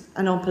students,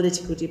 and on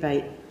political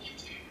debate.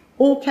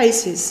 All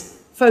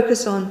cases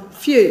focus on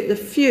the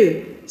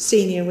few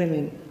senior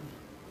women.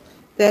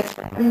 They're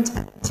threatened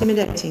and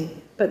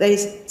intimidating, but they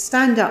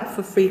stand up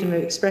for freedom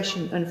of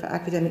expression and for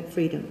academic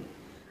freedom.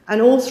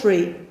 And all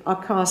three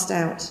are cast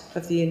out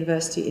of the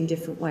university in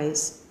different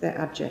ways. They're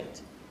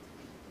abject.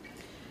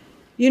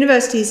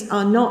 Universities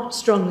are not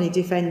strongly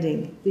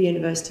defending the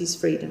university's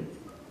freedom.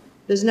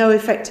 There's no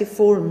effective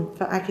forum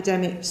for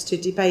academics to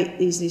debate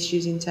these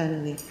issues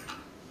internally.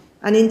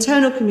 And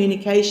internal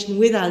communication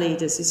with our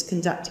leaders is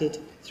conducted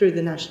through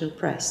the national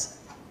press.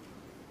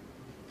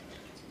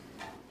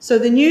 So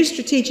the new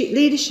strategic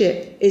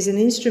leadership is an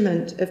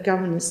instrument of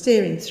government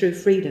steering through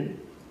freedom,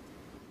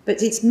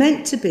 but it's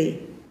meant to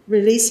be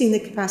releasing the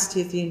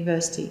capacity of the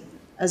university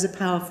as a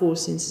power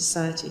force in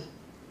society.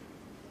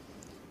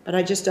 But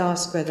I just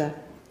ask whether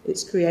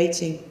it's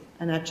creating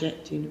an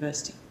abject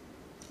university.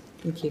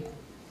 Thank you.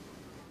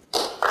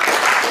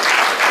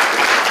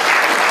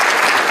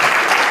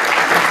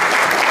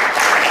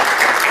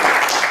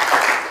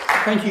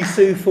 Thank you,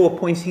 Sue, for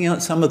pointing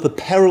out some of the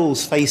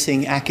perils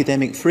facing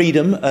academic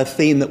freedom, a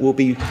theme that will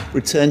be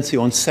returned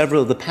to on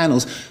several of the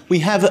panels. We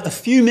have a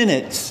few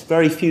minutes,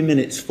 very few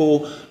minutes,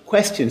 for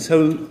questions.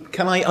 So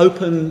can I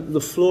open the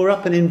floor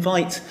up and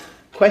invite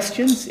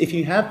questions? If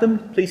you have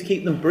them, please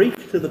keep them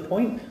brief to the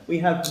point. We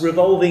have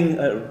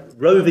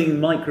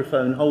roving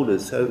microphone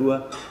holders.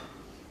 So,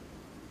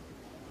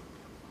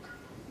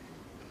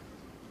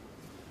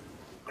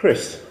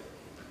 Chris.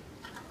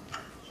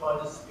 Shall I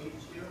just speak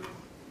to you?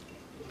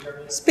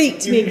 Speak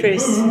to me,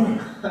 Chris.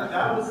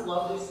 That was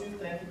lovely, Sue.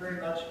 Thank you very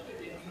much.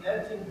 In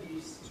connecting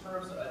these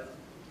terms, I've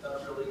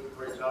done a really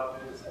great job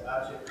doing this.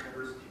 Abject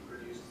University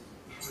produced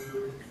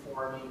through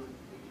informing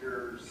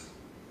leaders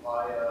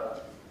via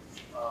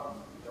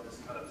this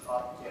kind of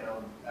top-down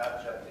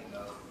abjecting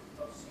of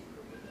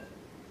senior women.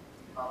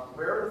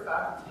 Where are the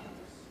faculty in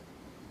this?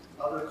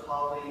 Other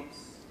colleagues?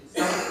 It's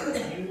not a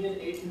union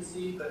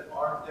agency, but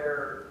aren't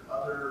there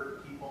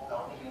other people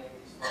helping any of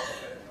these folks?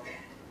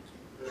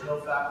 There's no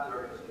faculty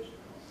organization.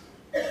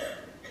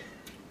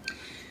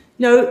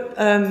 No,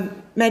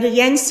 Mette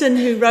Jensen,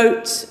 who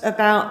wrote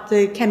about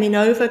the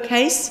Cheminova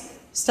case,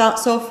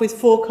 starts off with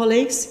 4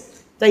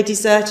 colleagues. They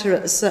desert her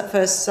at the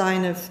first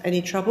sign of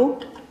any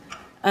trouble.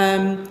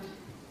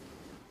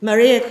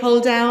 Maria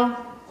Koldau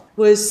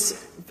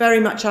was very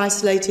much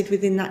isolated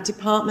within that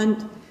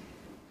department.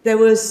 There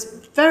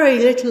was very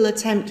little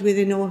attempt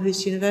within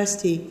Aarhus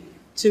University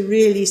to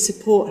really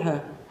support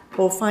her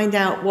or find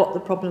out what the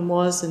problem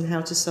was and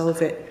how to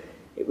solve it.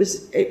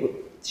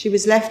 She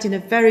was left in a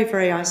very,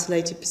 very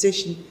isolated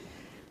position.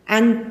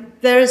 And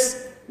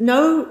there's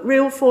no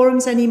real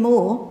forums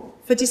anymore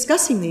for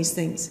discussing these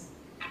things.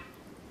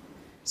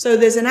 So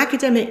there's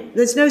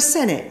no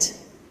Senate.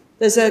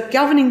 There's a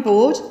governing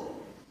board.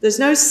 There's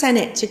no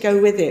Senate to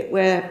go with it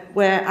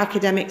where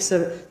academics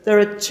are. There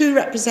are 2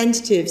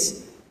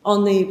 representatives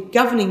on the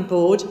governing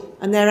board,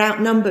 and they're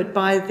outnumbered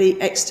by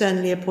the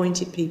externally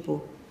appointed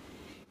people.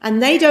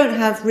 And they don't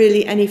have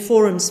really any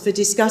forums for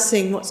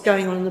discussing what's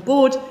going on the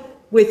board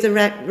with the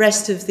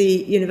rest of the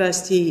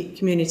university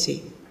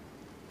community.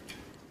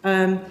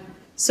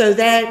 So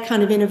they're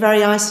kind of in a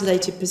very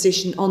isolated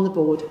position on the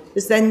board.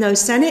 There's then no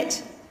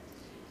Senate.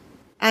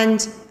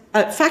 And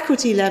at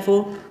faculty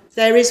level,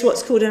 there is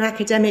what's called an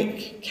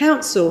academic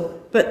council,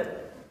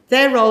 but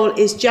their role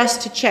is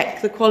just to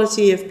check the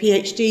quality of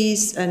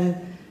PhDs, and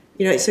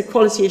it's a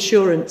quality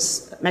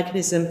assurance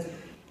mechanism.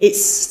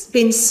 It's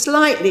been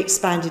slightly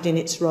expanded in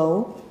its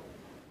role,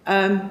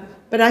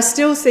 but I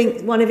still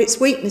think one of its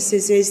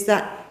weaknesses is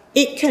that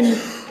it can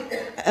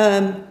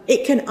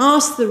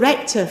ask the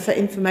rector for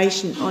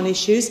information on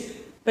issues,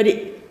 but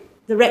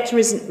the rector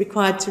isn't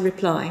required to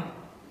reply.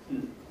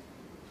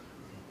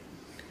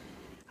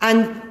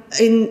 And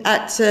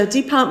at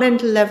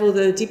departmental level,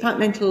 the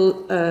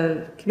departmental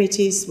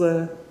committees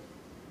we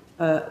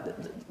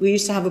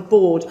used to have a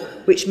board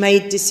which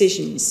made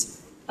decisions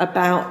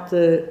about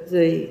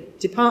the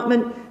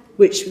department.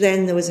 which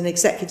then there was an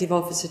executive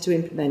officer to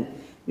implement.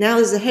 Now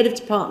there's a head of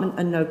department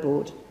and no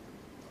board.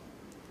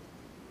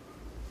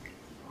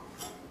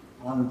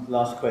 One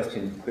last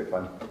question, quick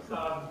one.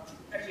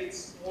 Actually,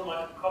 it's more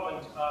like a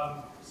comment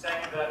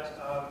saying that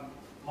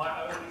my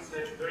own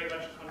research very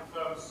much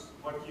confirms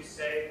what you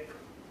say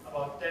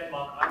about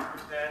Denmark. I've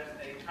prepared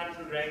a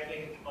country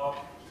ranking of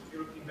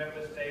European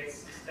member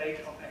states'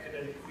 state of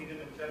academic freedom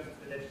in terms of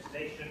the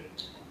legislation.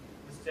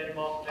 With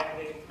Denmark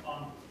landing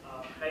on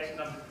place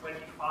number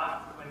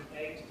 25 to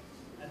 28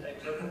 and a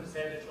total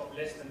percentage of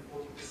less than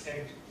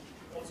 40%,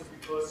 also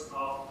because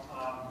of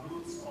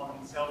rules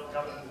on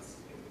self-governance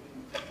in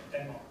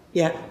Denmark.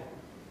 Yeah,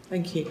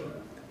 thank you.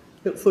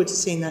 Look forward to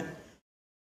seeing that.